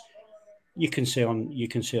confusions you can see on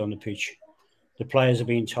the pitch. The players are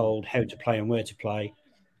being told how to play and where to play,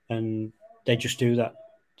 and they just do that.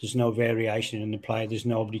 There's no variation in the play. There's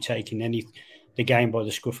nobody taking the game by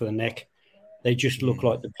the scruff of the neck. They just look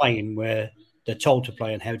like they're playing where they're told to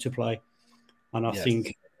play and how to play. And I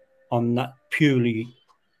think on that purely,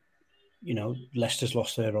 Leicester's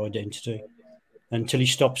lost their identity. Until he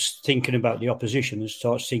stops thinking about the opposition and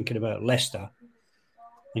starts thinking about Leicester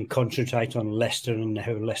and concentrate on Leicester and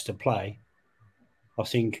how Leicester play, I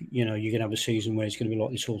think, you're going to have a season where it's going to be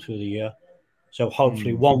like this all through the year. So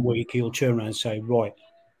hopefully 1 week he'll turn around and say, right,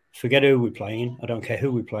 forget who we're playing. I don't care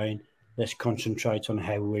who we're playing. Let's concentrate on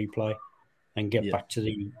how we play and get back to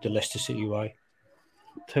the Leicester City way.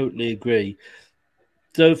 Totally agree.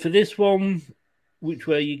 So for this one, which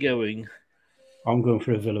way are you going? I'm going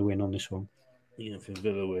for a Villa win on this one. You're going for a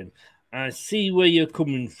Villa win. I see where you're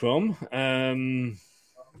coming from.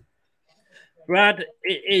 Brad,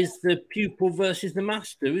 it is the pupil versus the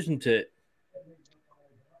master, isn't it?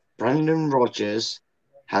 Brendan Rodgers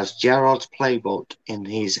has Gerrard's playbook in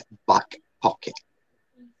his back pocket.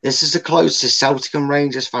 This is the closest Celtic and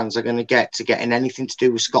Rangers fans are going to get to getting anything to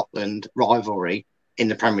do with Scotland rivalry in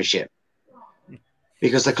the Premiership.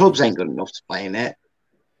 Because the clubs ain't good enough to play in it,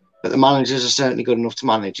 but the managers are certainly good enough to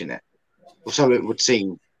manage in it. Or so it would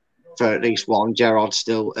seem for at least one. Gerrard's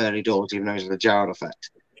still early doors, even though he's the Gerrard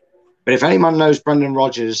effect. But if any man knows Brendan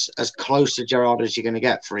Rodgers as close to Gerrard as you're going to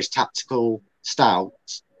get for his tactical style,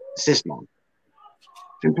 it's this man.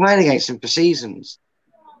 Been playing against him for seasons.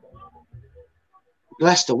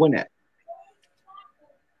 Leicester win it.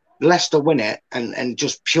 And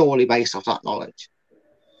just purely based off that knowledge.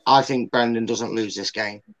 I think Brendan doesn't lose this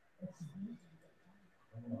game.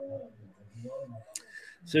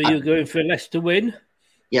 So you're going for Leicester win?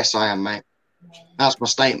 Yes, I am, mate. That's my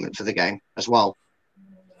statement for the game as well.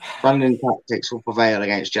 Brendan tactics will prevail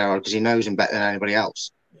against Gerrard because he knows him better than anybody else.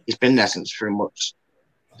 He's been there since pretty much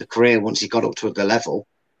the career once he got up to the level.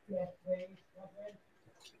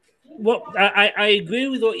 Well, I agree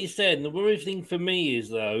with what you said. And the worrying thing for me is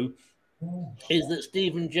that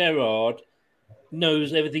Steven Gerrard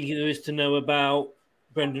knows everything there is to know about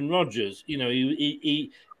Brendan Rodgers.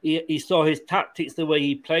 He saw his tactics, the way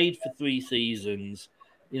he played for 3 seasons.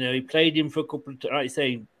 He played him for a couple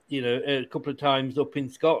of times up in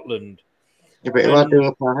Scotland. Yeah, but he'll do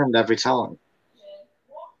up my hand every time.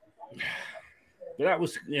 But that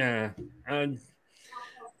was, and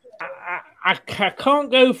I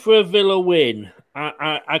can't go for a Villa win.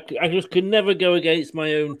 I just can never go against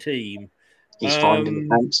my own team. He's finding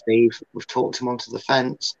the fence, Steve. We've talked him onto the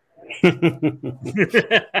fence.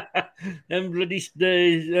 Them bloody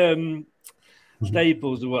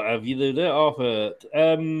staples or what have you, they're half hurt.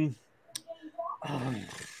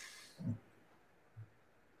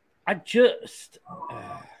 I just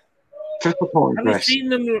having seen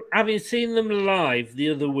them live the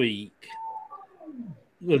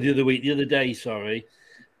other day, sorry.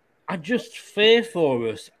 I just fear for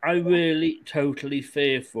us. I really totally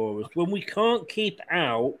fear for us. When we can't keep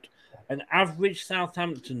out an average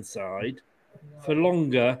Southampton side for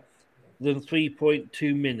longer than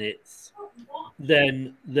 3.2 minutes,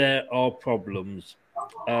 then there are problems.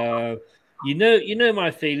 You know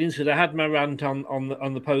my feelings because I had my rant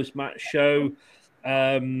on the post-match show.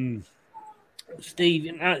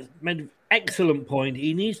 Steve made an excellent point.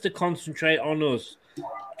 He needs to concentrate on us.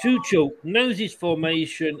 Tuchel knows his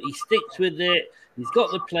formation. He sticks with it. He's got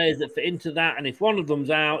the players that fit into that. And if one of them's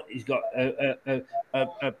out, he's got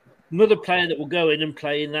another player that will go in and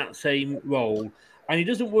play in that same role. And he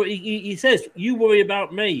doesn't worry. He says, "You worry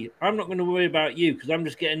about me. I'm not going to worry about you because I'm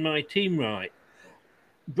just getting my team right."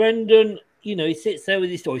 Brendan, he sits there with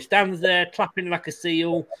his toy, stands there clapping like a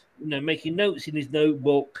seal, making notes in his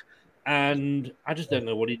notebook, and I just don't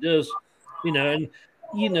know what he does. And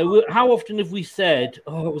how often have we said,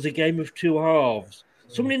 "Oh, it was a game of two halves"?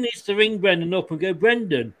 Somebody needs to ring Brendan up and go,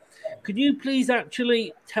 "Brendan, could you please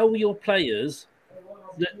actually tell your players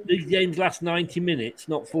that these games last 90 minutes,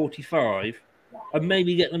 not 45, and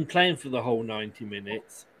maybe get them playing for the whole 90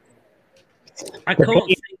 minutes?" I can't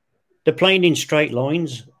see. They're playing in straight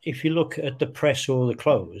lines. If you look at the press or the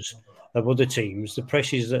close of other teams, the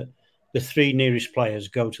press is that the three nearest players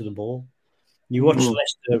go to the ball. You watch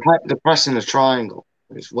Leicester. The press in a triangle.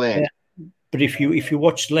 It's weird. Yeah. But if you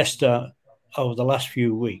watch Leicester over the last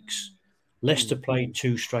few weeks, Leicester played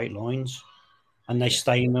two straight lines, and they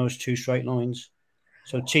stay in those two straight lines.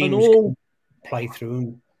 So teams can play through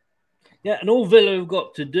them. Yeah, and all Villa have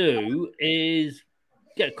got to do is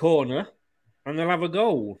get a corner, and they'll have a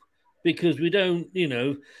goal. Because we don't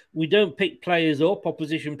pick players up,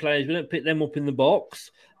 opposition players. We don't pick them up in the box.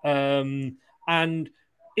 And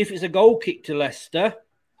if it's a goal kick to Leicester,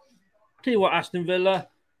 tell you what, Aston Villa,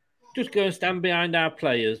 just go and stand behind our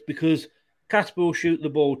players, because Casper will shoot the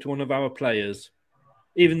ball to one of our players,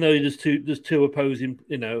 even though there's two opposing,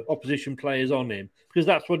 opposition players on him, because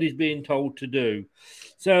that's what he's being told to do.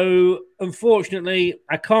 So unfortunately,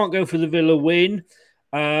 I can't go for the Villa win,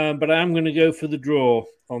 but I am going to go for the draw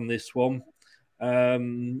on this one.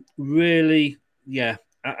 Really, yeah,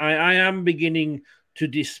 I am beginning to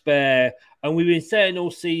despair. And we've been saying all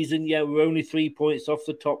season, we're only 3 points off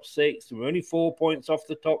the top six. We're only 4 points off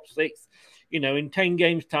the top six. In 10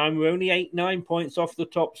 games' time, we're only 8-9 points off the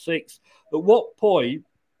top six. At what point,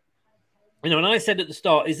 and I said at the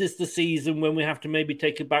start, is this the season when we have to maybe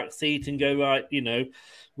take a back seat and go, right,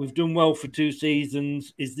 we've done well for 2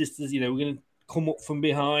 seasons. Is this, we're going to come up from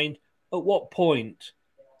behind? At what point?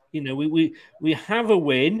 We have a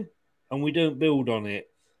win and we don't build on it.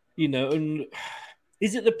 And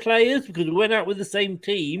is it the players? Because we went out with the same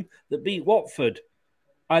team that beat Watford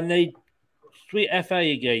and they sweet FA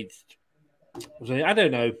against. I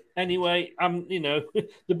don't know. Anyway,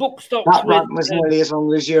 the book stops. That was nearly as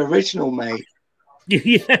long as your original, mate.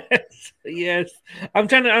 Yes. I'm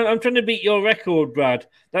trying to beat your record, Brad.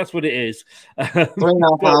 That's what it is.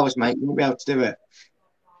 3.5 hours, mate. You won't be able to do it.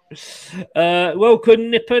 Welcome,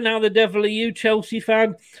 Nipper. How the devil are you, Chelsea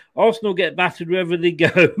fan? Arsenal get battered wherever they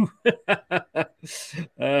go.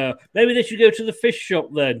 Maybe they should go to the fish shop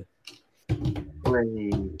then.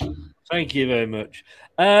 Please. Thank you very much.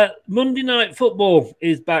 Monday Night Football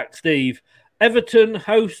is back, Steve. Everton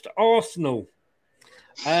host Arsenal.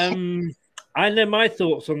 I know my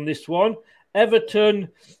thoughts on this one. Everton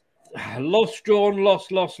lost, drawn,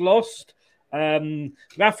 lost.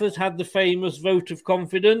 Rafa's had the famous vote of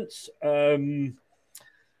confidence.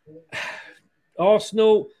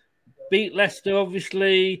 Arsenal beat Leicester,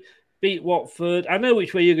 obviously, beat Watford. I know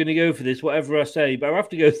which way you're going to go for this, whatever I say, but I have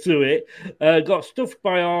to go through it. Got stuffed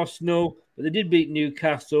by Arsenal, but they did beat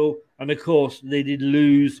Newcastle. And, of course, they did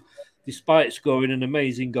lose despite scoring an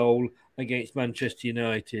amazing goal against Manchester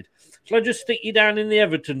United. Shall I just stick you down in the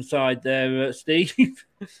Everton side there, Steve?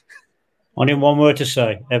 Only one word to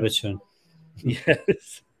say, Everton.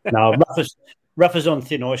 Yes. No, Rafa's on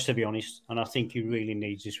thin ice, to be honest, and I think he really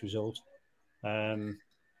needs this result.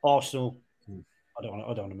 Arsenal, I don't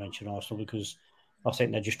want to mention Arsenal because I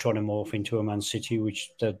think they're just trying to morph into a Man City,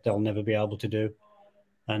 which they'll never be able to do.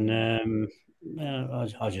 And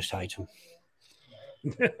I just hate them.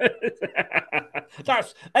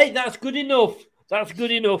 That's good enough. That's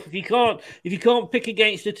good enough. If you can't pick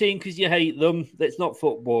against a team because you hate them, that's not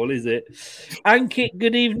football, is it? Ankit,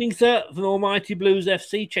 good evening, sir, from Almighty Blues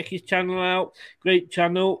FC. Check his channel out. Great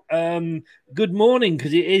channel. Good morning,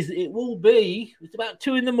 because it's about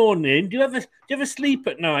 2 a.m. Do you ever sleep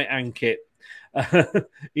at night, Ankit?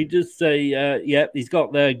 He does say, he's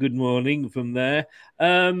got there. Good morning from there.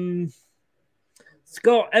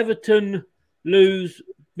 Scott, Everton lose,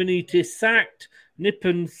 Benitez sacked.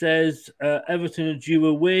 Nippon says Everton are due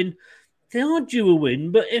a win. They are due a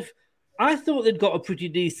win, but I thought they'd got a pretty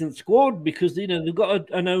decent squad because they've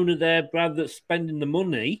got an owner there, Brad, that's spending the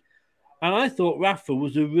money, and I thought Rafa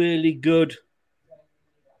was a really good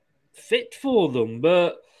fit for them.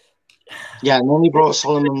 But yeah, and then he brought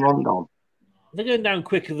Solomon Rondon. They're going down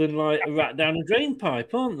quicker than like a rat down a drain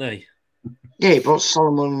pipe, aren't they? Yeah, he brought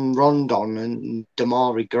Solomon Rondon and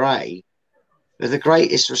Damari Gray. With the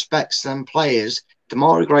greatest respects to them players,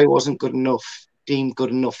 Damari Gray wasn't deemed good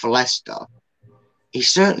enough for Leicester. He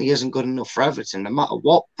certainly isn't good enough for Everton. No matter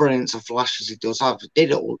what brilliance and flashes he does have, he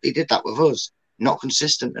did that with us. Not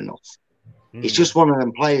consistent enough. He's just one of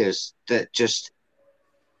them players that just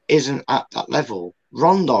isn't at that level.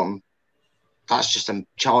 Rondon, that's just a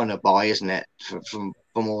China boy, isn't it? From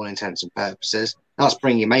all intents and purposes. That's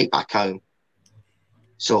bring your mate back home,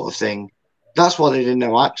 sort of thing. That's why they didn't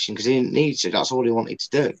know action, because he didn't need to. That's all he wanted to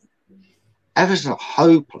do. Everton are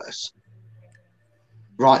hopeless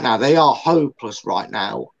right now. They are hopeless right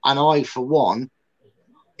now. And I, for one,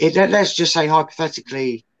 let's just say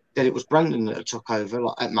hypothetically that it was Brendan that took over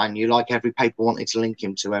at Man U, like every paper wanted to link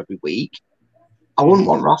him to every week. I wouldn't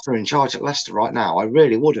want Rafa in charge at Leicester right now. I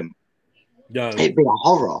really wouldn't. No. It'd be a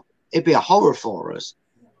horror. It'd be a horror for us.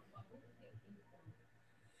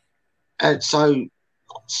 And so,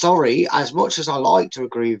 sorry, as much as I like to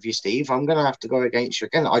agree with you, Steve, I'm going to have to go against you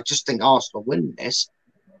again. I just think Arsenal win this.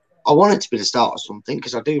 I want it to be the start of something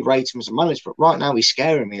because I do rate him as a manager, but right now he's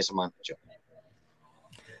scaring me as a manager.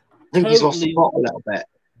 I think he's lost the plot a little bit.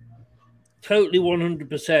 Totally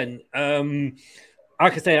 100%.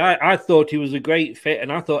 Like I say, I thought he was a great fit,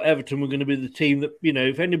 and I thought Everton were going to be the team that,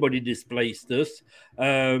 if anybody displaced us,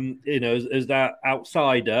 as that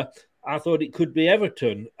outsider, I thought it could be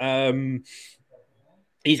Everton.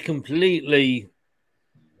 He's completely,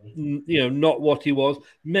 not what he was.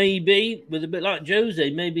 Maybe, with a bit like Jose,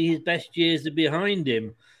 maybe his best years are behind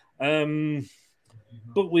him.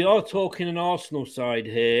 But we are talking an Arsenal side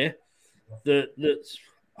here that's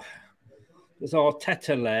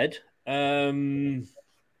Arteta-led.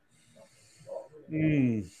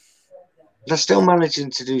 They're still managing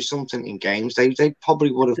to do something in games. They probably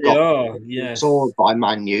would have got sold by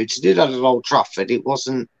Man U. To do that at Old Trafford, it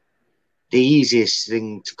wasn't the easiest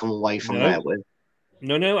thing to come away from there with.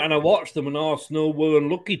 No, and I watched them, and Arsenal were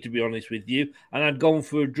unlucky, to be honest with you, and I'd gone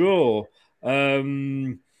for a draw. I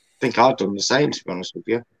think I'd done the same, to be honest with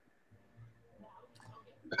you.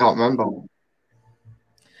 I can't remember.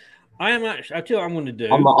 I tell you what I'm going to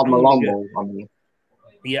do. I'm a long ball. I'm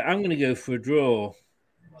going to go for a draw.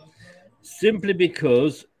 Simply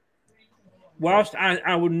because, whilst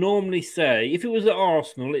I would normally say, if it was at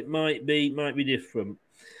Arsenal, it might be different.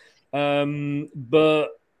 But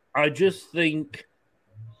I just think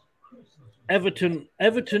Everton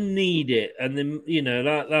need it, and then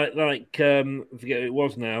I forget who it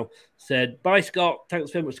was now, said, "Bye, Scott. Thanks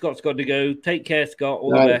very much. Scott's got to go. Take care, Scott. All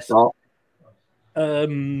the best." Scott. I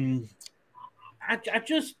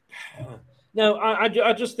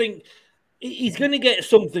just think he's going to get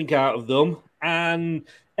something out of them, and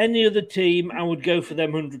any other team, I would go for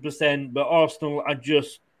them 100%. But Arsenal, are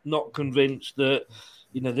just not convinced that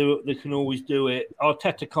they can always do it.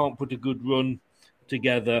 Arteta can't put a good run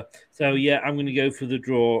together, so I'm going to go for the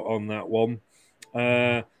draw on that one.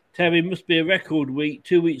 Terry, must be a record week,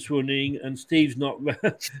 2 weeks running, and Steve's not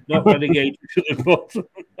relegated to the bottom.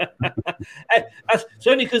 It's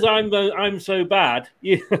only because I'm so bad.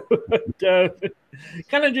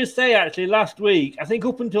 Can I just say, actually, last week, I think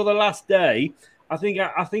up until the last day, I think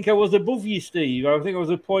I was above you, Steve. I think I was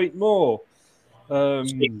a point more.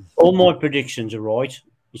 All my predictions are right.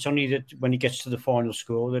 It's only that when he gets to the final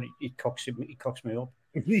score that it cocks me up.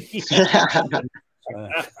 I'm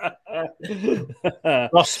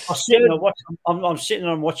sitting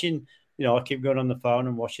and watching. I keep going on the phone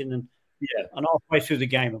and watching, and halfway through the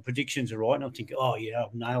game, my predictions are right, and I'm thinking, "Oh yeah,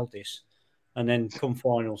 I've nailed this," and then come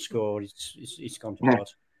final score, it's gone to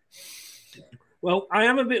pot. Well, I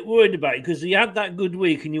am a bit worried about it because you had that good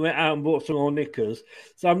week and you went out and bought some more knickers.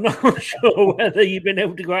 So I'm not sure whether you've been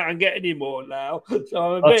able to go out and get any more now.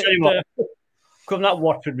 So I'm a bit. Tell you what, come that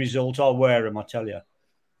Watford result, I'll wear them. I tell you.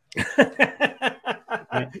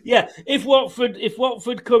 If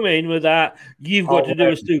Watford come in with that, you've got to do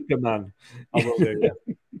a Superman. I will do.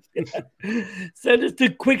 Yeah. So just to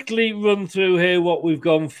quickly run through here what we've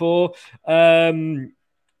gone for.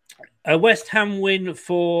 A West Ham win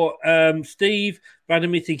for Steve. Brad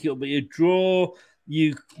and me think it'll be a draw.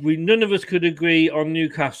 None of us could agree on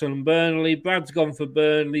Newcastle and Burnley. Brad's gone for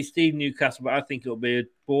Burnley, Steve Newcastle, but I think it'll be a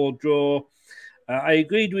ball draw. I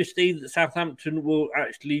agreed with Steve that Southampton will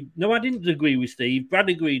actually... No, I didn't agree with Steve. Brad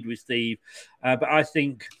agreed with Steve. But I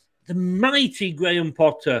think the mighty Graham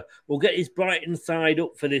Potter will get his Brighton side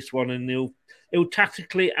up for this one, and he'll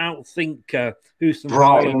tactically outthink Houston.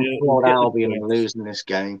 Brighton and Albion are losing this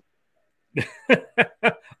game.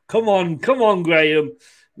 Come on, Graham.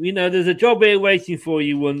 There's a job here waiting for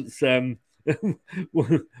you once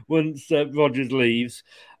Rodgers leaves.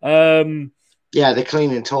 The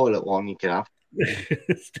cleaning toilet one you can have.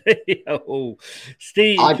 Steve.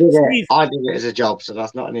 I did it as a job, so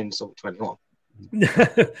that's not an insult to anyone.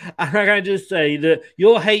 I can just say that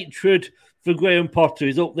your hatred for Graham Potter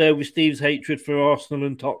is up there with Steve's hatred for Arsenal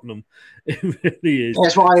and Tottenham. It really is.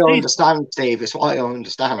 That's why I understand, Steve. It's why I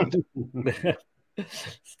understand.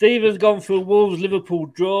 Steve has gone for Wolves-Liverpool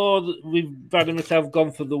draw. Brad and myself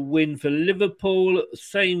gone for the win for Liverpool.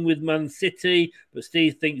 Same with Man City, but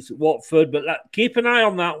Steve thinks Watford. But keep an eye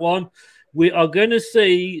on that one. we are going to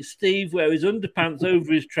see Steve wear his underpants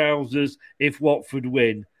over his trousers if Watford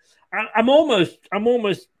win. I'm almost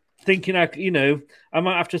thinking, I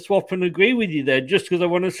might have to swap and agree with you there just because I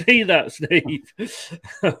want to see that, Steve.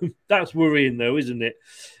 That's worrying, though, isn't it?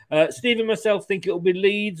 Steve and myself think it'll be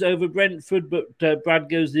Leeds over Brentford, but Brad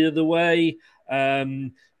goes the other way.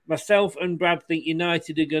 Myself and Brad think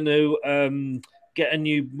United are going to get a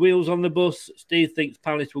new wheels on the bus. Steve thinks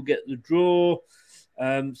Palace will get the draw.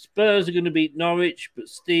 Spurs are going to beat Norwich, but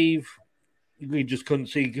Steve, he just couldn't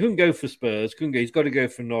see. He couldn't go for Spurs. Couldn't go. He's got to go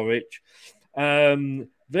for Norwich. Villa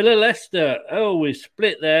Leicester. Oh, we're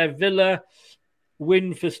split there. Villa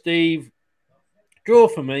win for Steve. Draw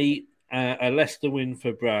for me. A Leicester win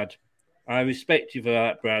for Brad. I respect you for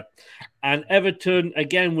that, Brad. And Everton,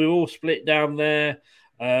 again, we're all split down there.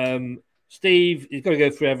 Steve, he's got to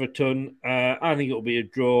go for Everton. I think it'll be a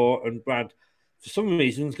draw. And Brad, for some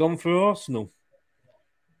reason, has gone for Arsenal.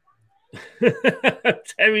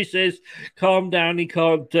 Terry says, calm down, he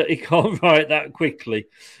can't write that quickly.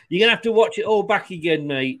 You're going to have to watch it all back again,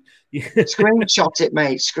 mate. Screenshot it,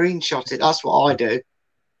 mate. Screenshot it. That's what I do.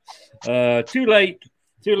 Too late.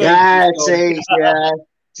 Yeah, see.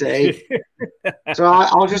 So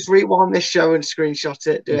I'll just rewind this show and screenshot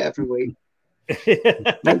it. Do it every week.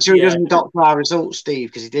 Make sure he doesn't doctor our results, Steve,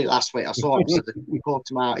 because he did it last week. I saw him, so he called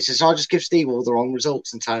him out. He says, I'll just give Steve all the wrong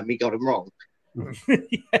results and tell him he got them wrong. If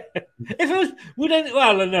it was,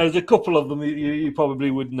 I know there's a couple of them you probably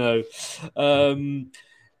would know.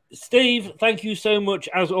 Steve, thank you so much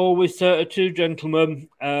as always, sir, two gentlemen.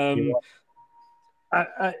 As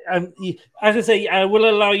I say, I will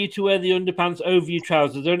allow you to wear the underpants over your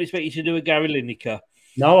trousers. I don't expect you to do a Gary Lineker.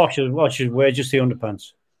 No, I should wear just the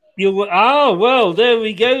underpants. Well, there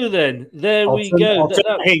we go then. I'll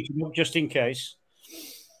turn the heating up just in case.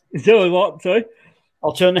 So what? Sorry?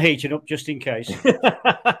 I'll turn the heating up just in case.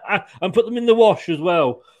 And put them in the wash as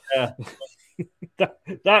well. Yeah.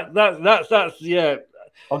 That's yeah.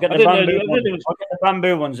 I'll get the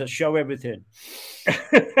bamboo ones that show everything.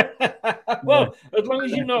 Well, as long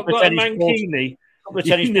as you've not got a mankini. The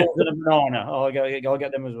tennis balls and a banana. I'll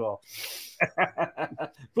get them as well.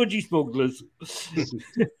 Budgie smugglers.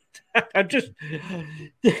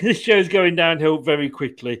 This show's going downhill very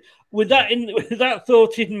quickly. With that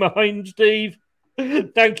thought in mind, Steve,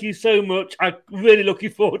 thank you so much. I'm really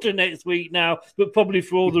looking forward to next week now, but probably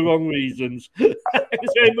for all the wrong reasons.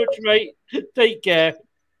 Thanks very much, mate. Take care.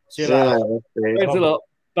 See you later. Thanks a lot.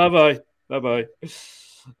 Bye-bye.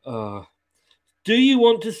 Do you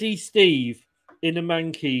want to see Steve in a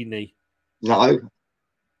mankini? No.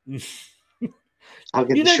 I'll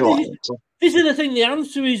get the short answer. This is the thing. The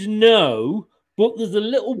answer is no, but there's a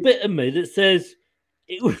little bit of me that says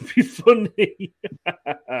it would be funny.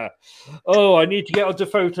 Oh, I need to get onto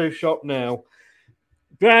Photoshop now.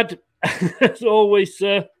 Brad, as always,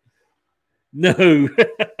 sir, no.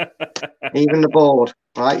 Even the board,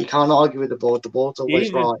 right? You can't argue with the board. The board's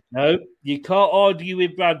always right. No, you can't argue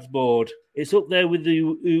with Brad's board. It's up there with the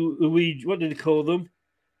Ouija. What do they call them?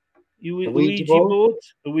 Ouija board?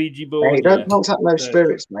 Ouija board. Hey, don't contact no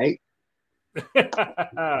spirits, mate.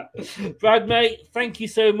 Brad, mate, thank you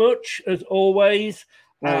so much as always.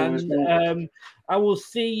 And I will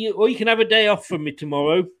see you. Or you can have a day off from me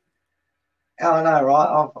tomorrow. I know,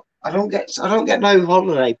 right? I don't get no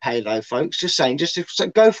holiday pay though, folks. Just saying, just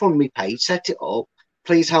go fund me page, set it up.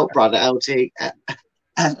 Please help Brad at LT.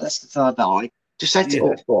 That's the third eye. Just set it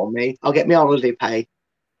up for me. I'll get my holiday pay.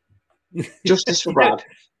 Justice for Brad.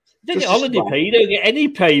 You don't get holiday pay. You don't get any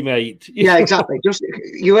pay, mate. Yeah, exactly. Just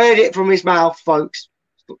you heard it from his mouth, folks.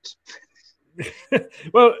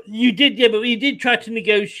 Well, you did, yeah, but you did try to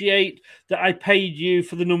negotiate that I paid you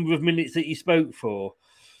for the number of minutes that you spoke for.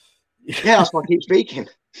 Yeah, that's why I keep speaking.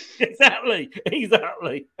 Exactly.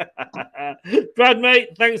 Brad, mate,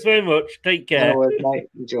 thanks very much. Take care. No worries, mate.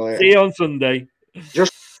 Enjoy it. See you on Sunday.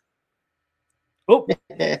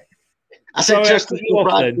 I said justice for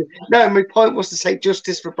Brad. No, my point was to say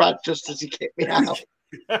justice for Brad just as he kicked me out.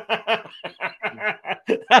 That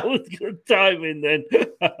was good timing then.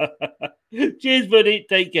 Cheers, buddy.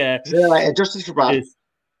 Take care. See you later. Justice for Brad.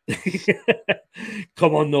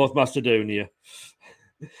 Come on, North Macedonia.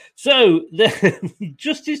 So,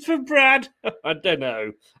 justice for Brad? I don't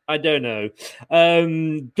know.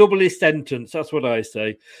 Double his sentence. That's what I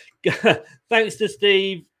say. Thanks to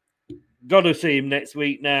Steve. Got to see him next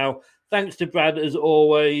week now. Thanks to Brad, as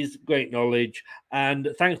always. Great knowledge. And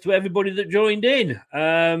thanks to everybody that joined in.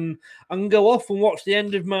 I can go off and watch the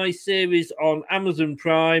end of my series on Amazon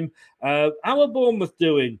Prime. How are Bournemouth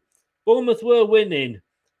doing? Bournemouth were winning.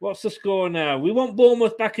 What's the score now? We want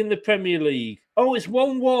Bournemouth back in the Premier League. Oh, it's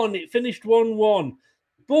 1-1. It finished 1-1.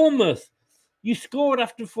 Bournemouth, You scored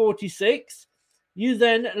after 46. You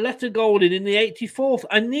then let a goal in the 84th.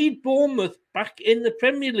 I need Bournemouth back in the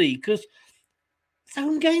Premier League because it's a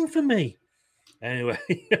home game for me. Anyway,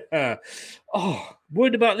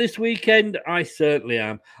 worried about this weekend? I certainly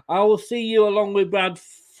am. I will see you along with Brad.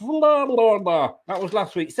 That was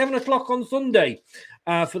last week. 7 o'clock on Sunday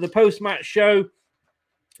for the post-match show.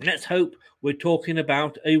 Let's hope we're talking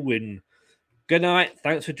about a win. Good night.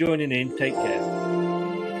 Thanks for joining in. Take care.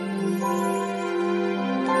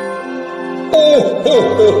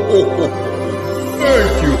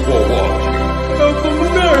 Thank you for watching. Have a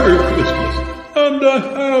Merry Christmas and a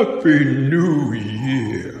Happy New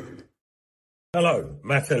Year. Hello,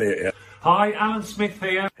 Matt Elliott here. Hi, Alan Smith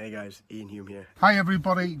here. Hey guys, Ian Hume here. Hi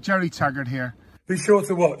everybody, Jerry Taggart here. Be sure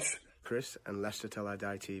to watch Chris and Leicester Till I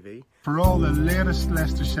Die TV for all the latest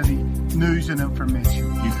Leicester City news and information.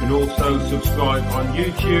 You can also subscribe on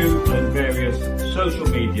YouTube and various social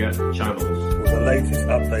media channels for the latest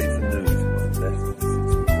updates and news on Leicester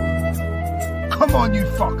City. Come on, you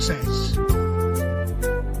foxes!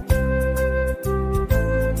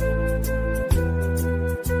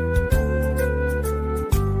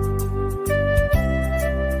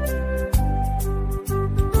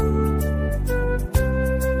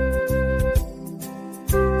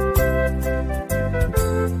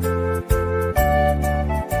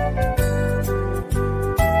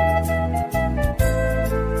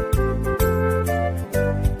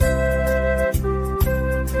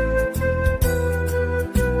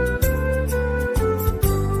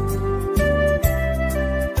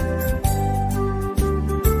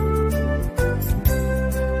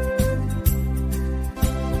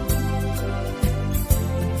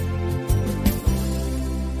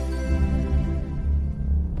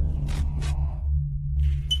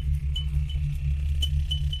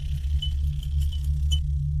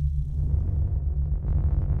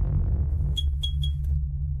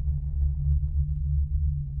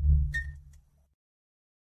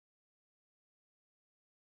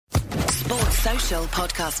 Social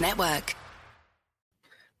Podcast Network.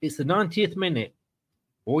 It's the 90th minute.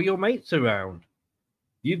 All your mates around.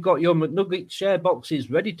 You've got your McNugget share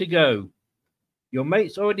boxes ready to go. Your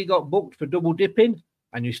mates already got booked for double dipping,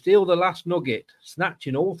 and you steal the last nugget,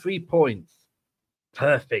 snatching all 3 points.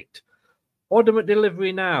 Perfect. Order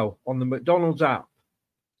McDelivery now on the McDonald's app.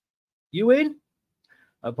 You in?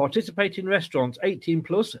 At participating restaurants, 18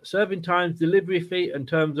 plus, serving times, delivery fee, and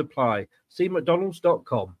terms apply. See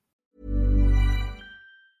mcdonalds.com.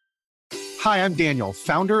 Hi, I'm Daniel,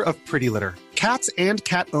 founder of Pretty Litter. Cats and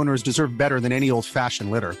cat owners deserve better than any old-fashioned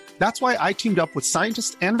litter. That's why I teamed up with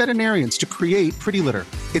scientists and veterinarians to create Pretty Litter.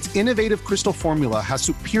 Its innovative crystal formula has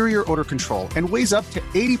superior odor control and weighs up to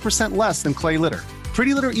 80% less than clay litter.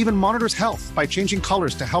 Pretty Litter even monitors health by changing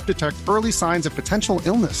colors to help detect early signs of potential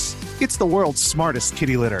illness. It's the world's smartest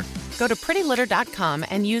kitty litter. Go to prettylitter.com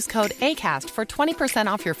and use code ACAST for 20%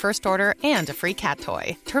 off your first order and a free cat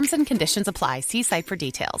toy. Terms and conditions apply. See site for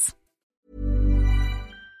details.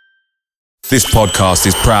 This podcast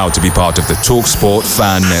is proud to be part of the TalkSport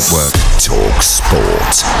Fan Network.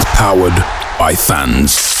 TalkSport. Powered by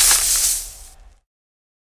fans.